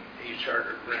 and then he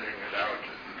started renting it out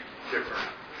to different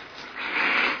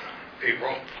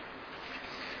people.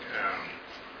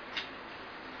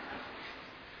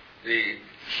 The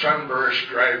Sunburst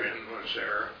Drive-In was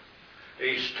there,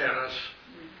 Ace Tennis.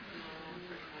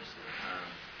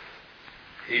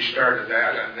 He started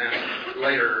that, and then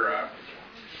later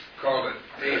called it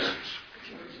Aces.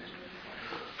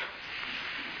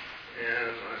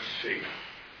 And let's see.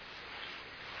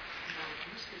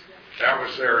 That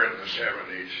was there in the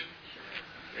 70s.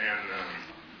 And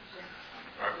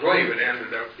I believe it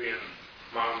ended up being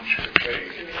Mom's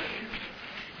Cafe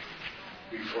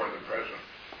before the present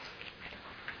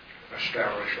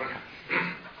establishment.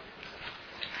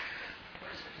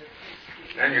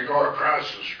 And you go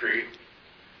across the street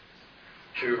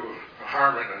to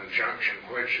Harmon and Junction,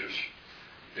 which is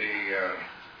the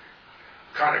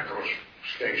Conoco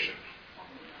station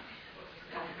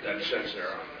that sits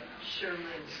there on it.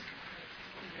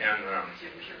 and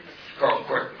it's called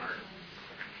Quick Mart.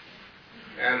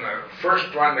 And the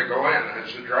first one to go in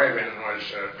as the drive-in was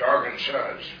Dog and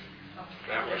Suds.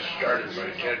 That was started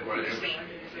by Ted Williams,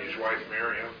 his wife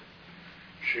Miriam.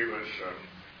 She was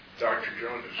Dr.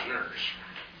 Jones' nurse.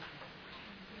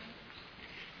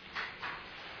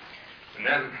 And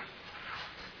then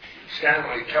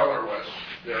Stanley Keller was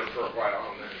there for a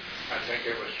while, and then I think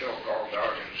it was still called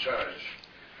Dog and Suds.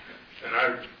 And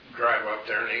I'd drive up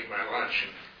there and eat my lunch.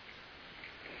 And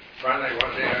finally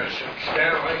one day I said,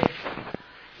 Stanley,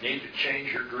 need to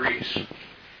change your grease.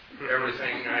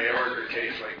 Everything I order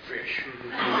tastes like fish.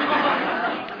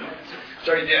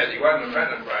 So he did. He wasn't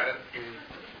offended by it.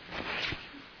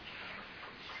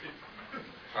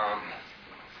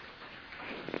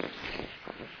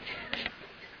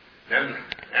 Then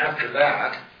after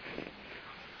that,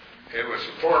 it was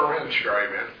the Four Winds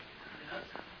Drive-In,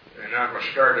 and that was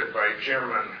started by Jim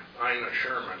and Ina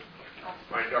Sherman.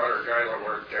 My daughter Gyla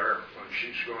worked there when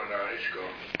she's going to high school.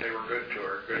 They were good to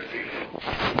her, good people.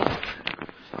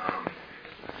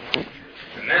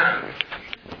 And then,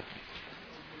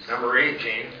 number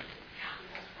 18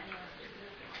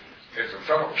 is the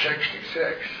Phillips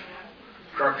 66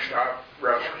 truck stop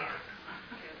restaurant.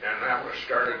 And that was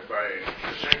started by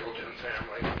the Singleton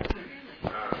family,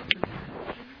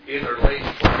 either late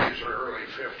 40s or early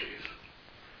 50s.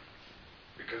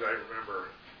 Because I remember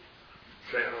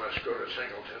saying, let's go to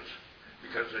Singleton's,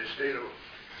 because they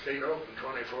stayed open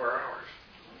 24 hours.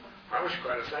 That was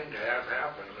quite a thing to have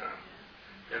happen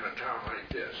in a town like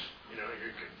this. You know,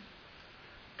 you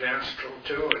could dance till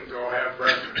 2 and go have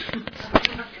breakfast.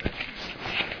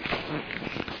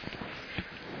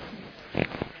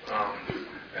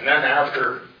 And then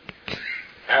after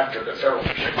the Phillips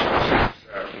 66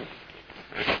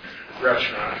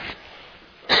 restaurant,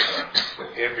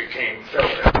 it became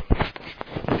Phillips.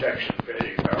 Texas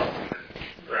Betty Bell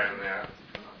ran that.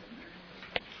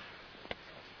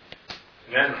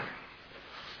 And then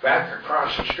back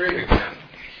across the street again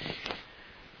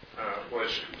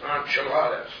was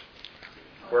Enchiladas,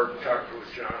 where Taco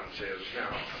John's is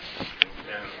now.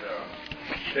 And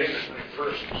David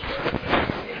McPherson started that.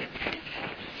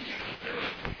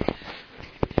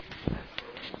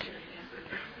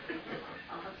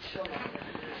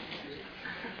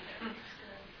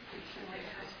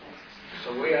 So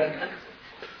we had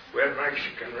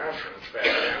Mexican restaurants back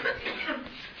then.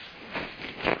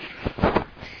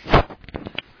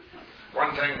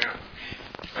 One thing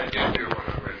I did do when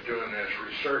I was doing this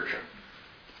research,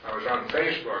 I was on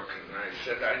Facebook and I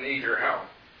said, I need your help.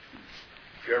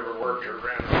 If you ever worked or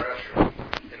ran a restaurant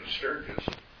in Sturgis,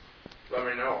 let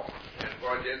me know. And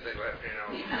boy, did they let me know.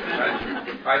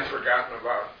 I'd forgotten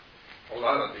about a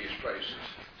lot of these places.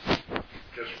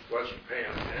 Just wasn't paying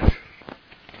attention.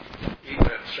 Eating at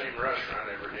the same restaurant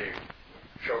every day,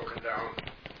 choking down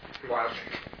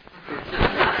plastic.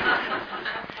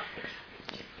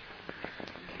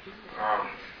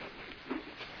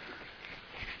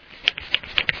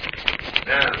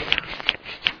 Then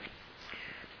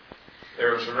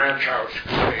there was the ranch house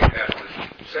at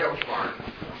the sales barn,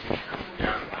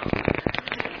 and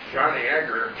Johnny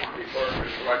Egger, before he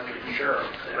was elected sheriff,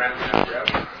 ran that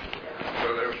restaurant. So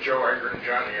there was Joe Egger and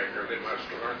Johnny Egger. They must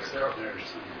have learned to cook there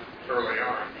early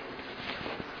on.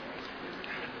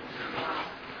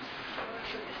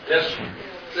 This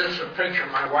is a picture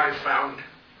my wife found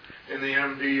in the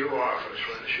MDU office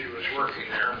when she was working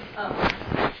there.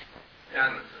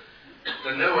 And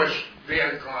the newest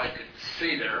vehicle I could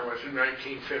see there was a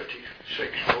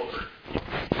 1956 Ford.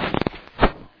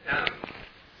 And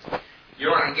you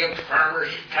want to get the farmers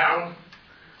in town?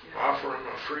 Offer them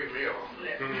a free meal.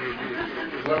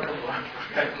 Look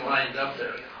at them lined up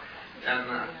there.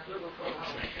 And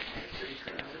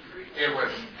it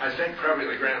was, I think, probably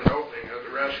the grand opening of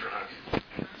the restaurant.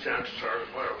 Chances are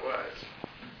what it was.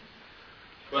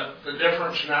 But the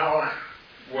difference now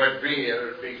would be it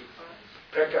would be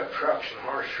pickup trucks and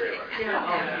horse trailers.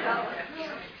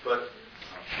 But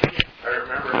I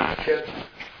remember as a kid,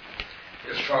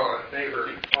 this fellow, neighbor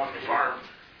on the farm,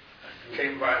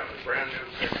 came by with a brand new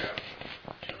pickup.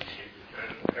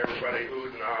 And everybody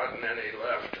oohed and awed, and then he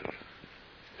left. And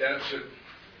Dad said,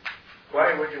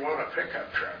 why would you want a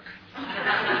pickup truck?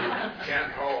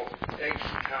 Can't haul eggs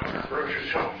in town or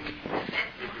groceries home.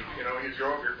 You know, you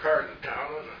drove your cart in town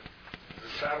and the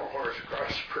saddle horse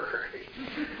across the prairie.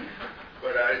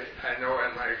 But I know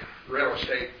in my real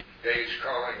estate days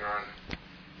calling on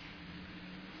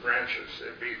ranches,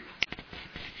 there'd be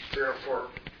 3 or 4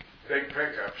 big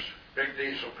pickups, big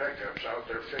diesel pickups out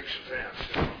there fixing fence.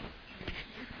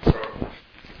 So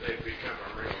they've become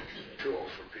a real tool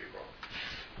for people.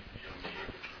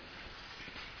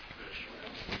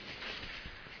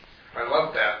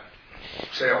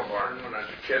 sale barn. When I was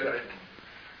a kid, I'd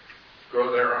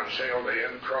go there on sale day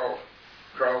and crawl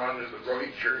under the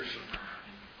bleachers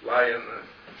and lie in the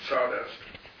sawdust.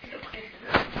 And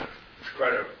it's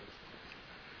quite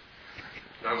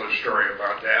another story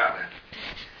about that.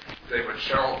 They would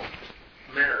sell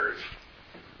mares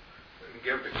and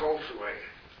give the colts away.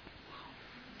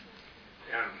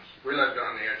 And we lived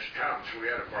on the edge of town, so we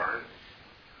had a barn.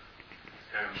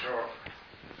 And so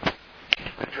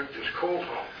I took this colt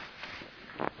home,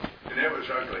 and it was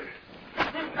ugly.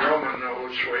 Roman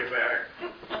nose way back,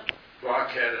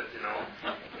 block-headed, you know.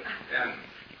 And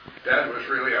Dad was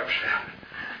really upset.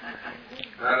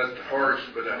 Not at the horse,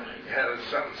 but he had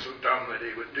something so dumb that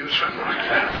he would do something like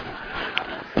that.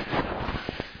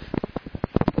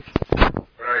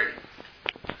 But I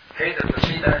hated to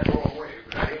see that go away,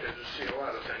 but I hated to see a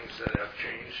lot of things that have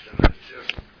changed, and it's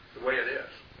just the way it is.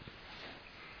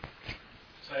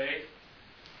 Say,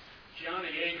 Johnny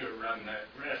Yeager run that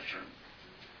restaurant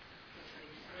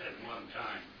at one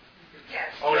time. Yes.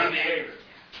 Oh, Johnny Yeager.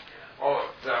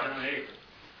 Oh, Johnny Yeager.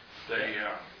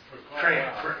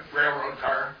 the railroad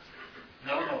car.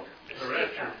 No, the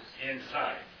restaurant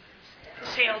inside.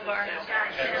 Sale barn. At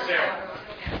the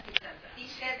sale. He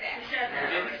said that.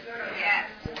 Yes.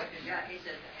 Yeah, he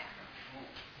said that.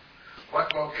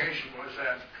 What location was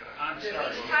that? I'm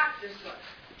sorry. This one.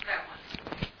 That one.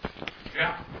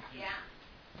 Yeah. Yeah.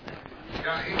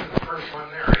 Yeah, he was the first one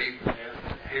there.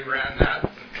 He ran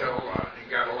that until he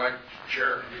got elected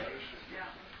sheriff.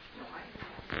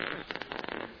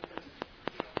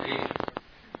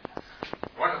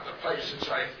 One of the places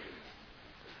I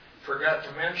forgot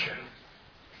to mention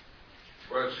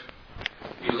was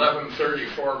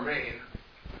 1134 Main,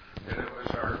 and it was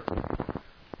our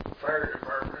fire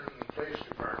department and police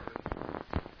department.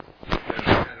 And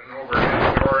an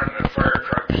overhead door, and the fire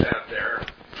truck sat there.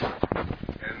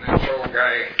 And this old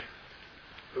guy,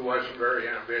 who wasn't very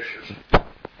ambitious,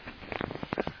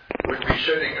 would be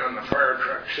sitting on the fire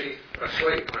truck seat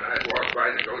asleep when I'd walk by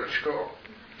to go to school.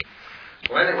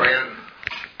 Well, anyway, in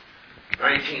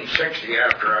 1960,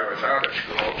 after I was out of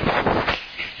school,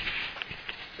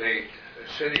 the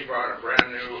city bought a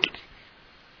brand new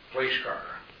police car.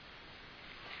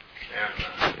 And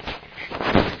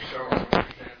so,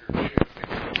 standard shit, they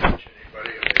couldn't touch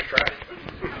anybody if they tried.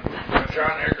 But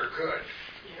John Egger could,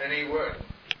 and he would.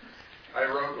 I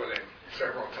rode with him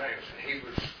several times, and he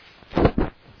was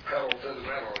pedal to the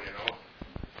metal, you know,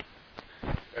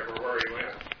 everywhere he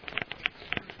went.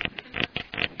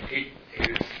 He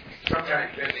sometimes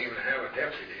didn't even have a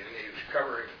deputy, and he was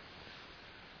covering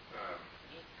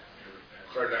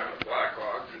clear down the Black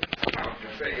Hawk and out to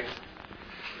Faith.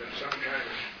 And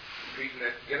sometimes if he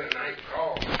could get a night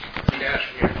call, he'd ask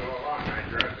me to go along. I'd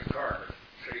drive the car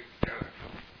so he could kind of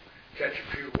catch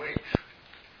a few winks.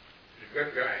 He's a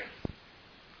good guy.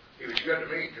 He was good to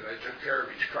me because I took care of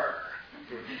his car.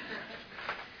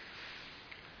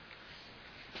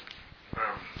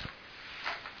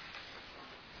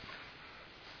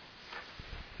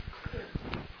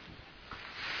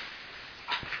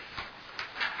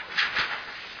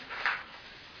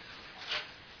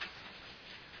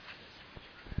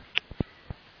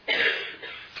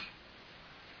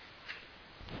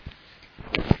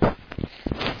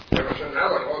 There was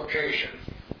another location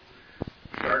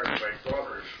started by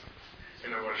Glover's,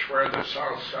 and it was where the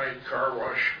South Side Car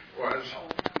Wash was.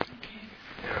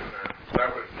 And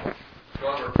that was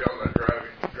Glover built a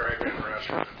drive-in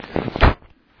restaurant.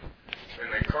 And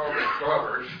they called it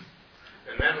Glover's.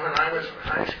 And then when I was in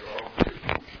high school,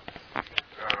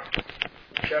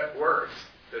 Chet Worth,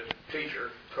 the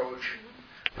teacher, coach,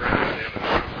 ran it in the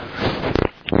summer.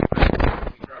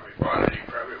 He probably bought it. He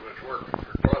probably was working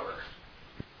for Glover.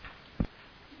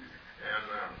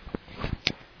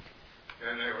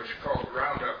 And it was called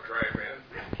Roundup Drive-In.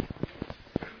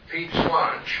 And Pete's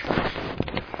Lunch.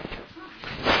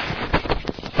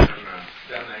 And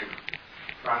then they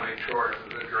finally tore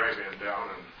the drive-in down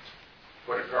and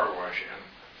put a car wash in.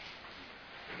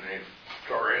 And they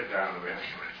tore it down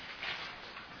eventually.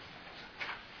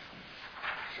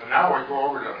 So now we go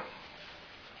over to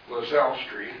Lozelle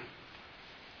Street.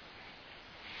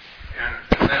 And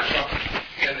that's up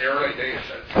in the early days,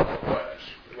 that's all it was.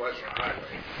 It wasn't a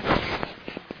highway.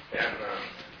 And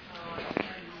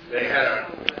they had a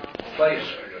place,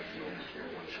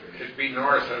 it'd be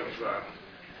north of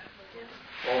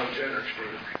Owens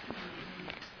Interstate.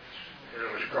 And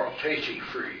it was called Tasty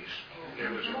Freeze.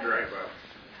 And it was a drive-up.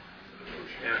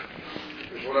 And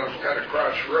it was a little cut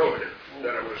across road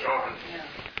that it was on.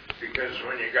 Because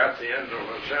when you got to the end of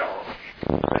Lozelle,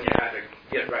 then you had to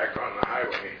get back on the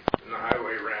highway. And the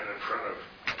highway ran in front of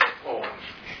Owens,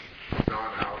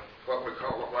 on out what we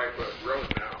call the Whitewood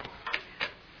Road.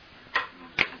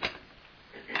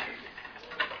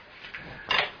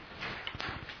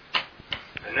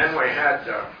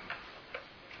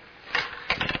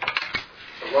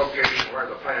 location where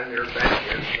the Pioneer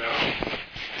Bank is now.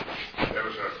 There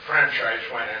was a franchise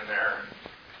went in there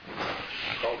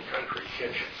called Country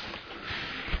Kitchen.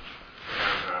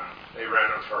 And they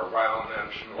ran it for a while, and then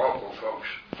some local folks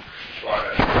bought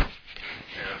it.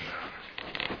 And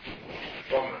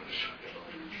Bowman's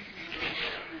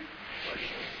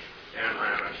and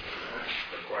ran it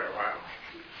for quite a while.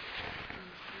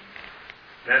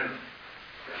 Then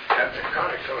at the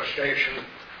Conoco Station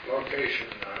location,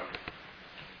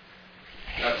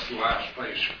 that's the last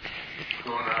place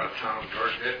going out of town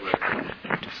toward Didwick on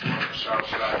the south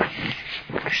side.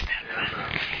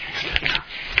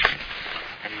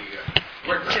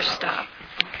 And the Just stop.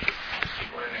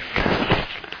 went in there.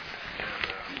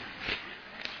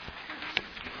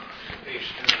 And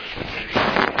east end of the city.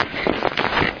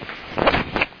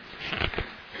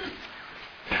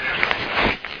 And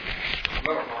a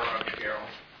little more upscale,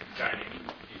 tiny.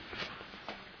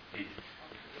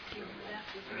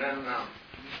 And then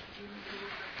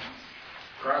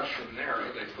across from there,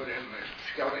 they put in the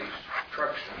Skelly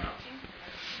truck stop.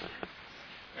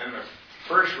 And the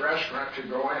first restaurant to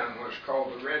go in was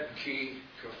called the Red Key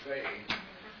Cafe.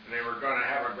 And they were going to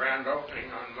have a grand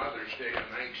opening on Mother's Day in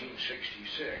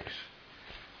 1966.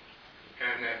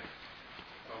 And then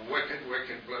a wicked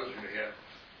blizzard hit.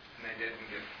 And they didn't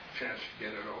get a chance to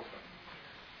get it open.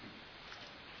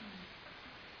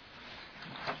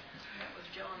 That was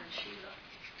John and Sheila.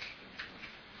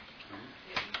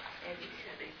 Eddie.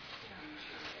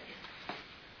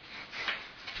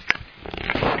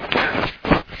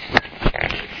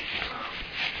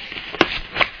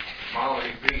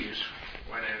 Molly Bees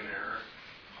went in there.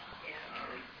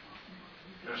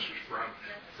 Mrs.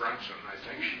 Brunson, I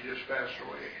think she just passed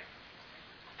away.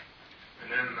 And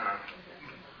then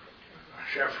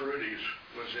Chef Rudy's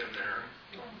was in there.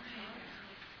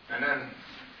 And then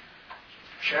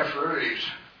Chef Rudy's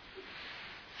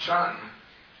son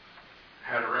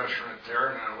had a restaurant there,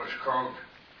 and it was called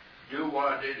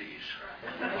Doo-Wah Diddy's.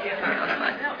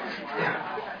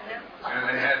 And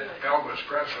they had Elvis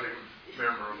Presley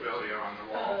memorabilia on the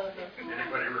wall.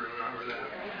 Anybody remember that?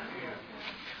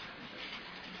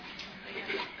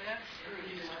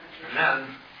 And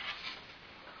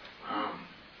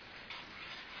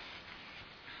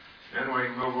then we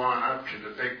move on up to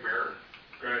the Big Bear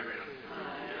Drive-In.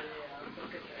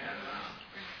 And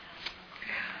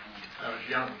that was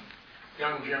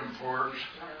young Jim Forbes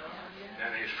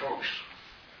and his folks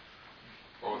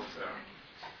both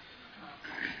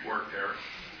worked there.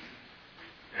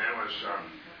 And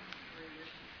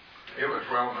it was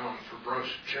well known for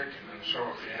roasted chicken, and so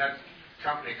if you had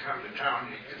company come to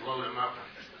town, you could load them up and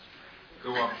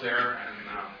go up there and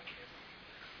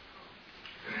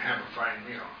have a fine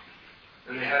meal.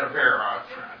 And they had a bear out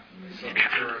front, so the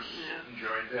tourists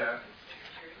enjoyed that.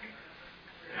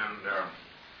 And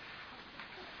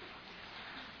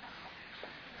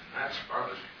that's about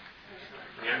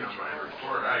the end of my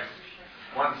report.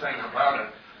 One thing about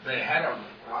it, they had a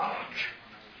lounge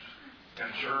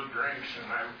and served drinks,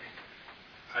 and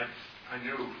I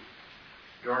knew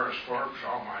Doris Forbes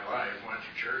all my life, went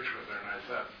to church with her, and I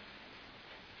thought,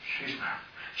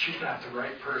 she's not the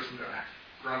right person to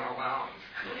run a lounge.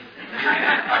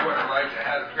 I would have liked to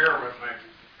have a beer with my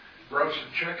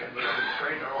roasted chicken, but I was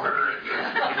afraid to order it.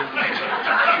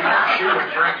 She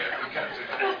would bring it because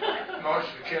most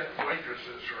of the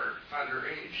waitresses were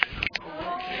underage.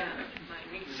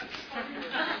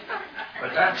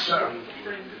 But that's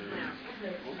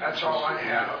all I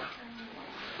have.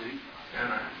 And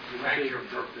thank you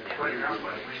for putting up with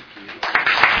me.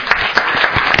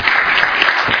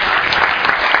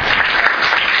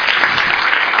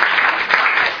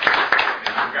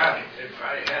 If I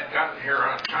had gotten here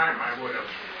on time, I would have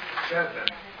said that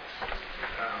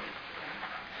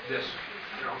this,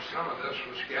 some of this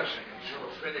was guessing. So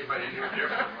if anybody knew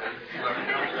differently, let me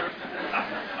know.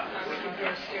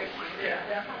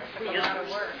 We got to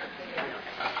work.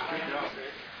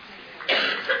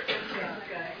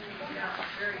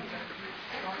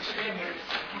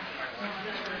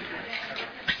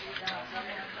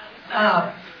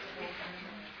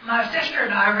 My sister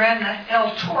and I ran the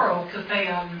El Toro Cafe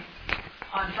on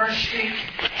First Street.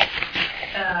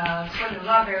 It's where the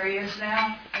love area is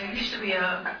now. There used to be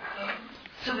a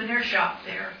souvenir shop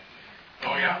there.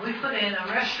 Oh, yeah. We put in a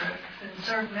restaurant and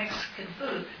served Mexican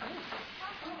food.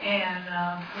 And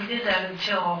we did that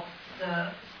until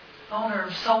the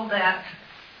owner sold that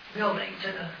building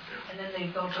and then they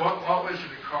built What was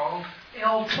it called?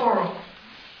 El Toro.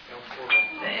 El Toro.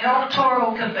 The El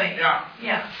Toro Cafe. Yeah.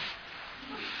 Yeah.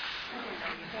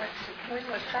 When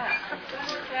was that?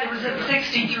 It was in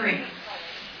 63.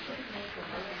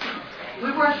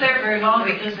 We weren't there very long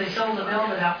because they sold the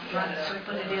building out front, so we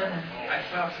put it in and,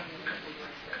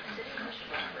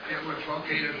 It was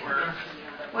located where?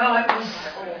 well, it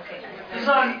was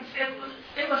on,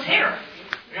 it was here.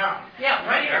 Yeah, Yeah,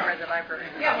 right here. Where the library.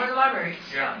 Yeah, where the library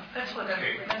is. Yeah. That's what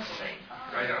Okay. that's the thing.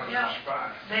 right on Yeah. the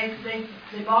spot.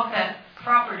 They bought that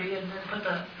property and then put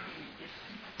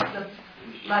the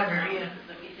library in.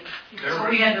 There So was,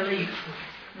 we had to leave.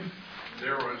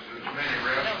 there was as many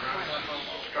restaurants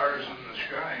as stars in the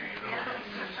sky, you know.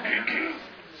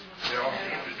 They all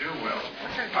seemed to do well.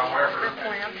 However, it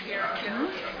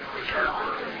was hard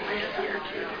work.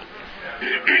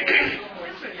 And,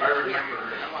 I remember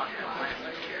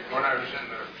when I was in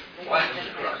the Lions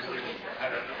Club, we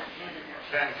had a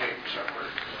pancake supper,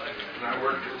 and I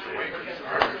worked at the Wake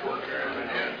hardest work I ever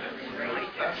did.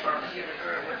 That's our,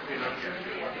 you know,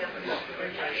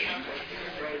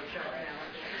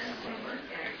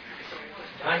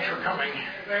 thanks for coming.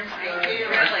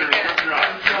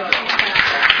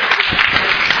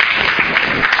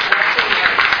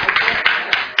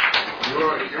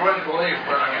 You wouldn't believe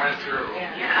what I went through.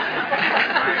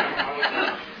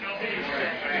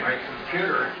 My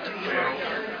computer failed.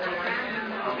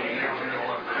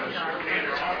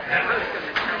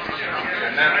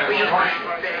 And then I was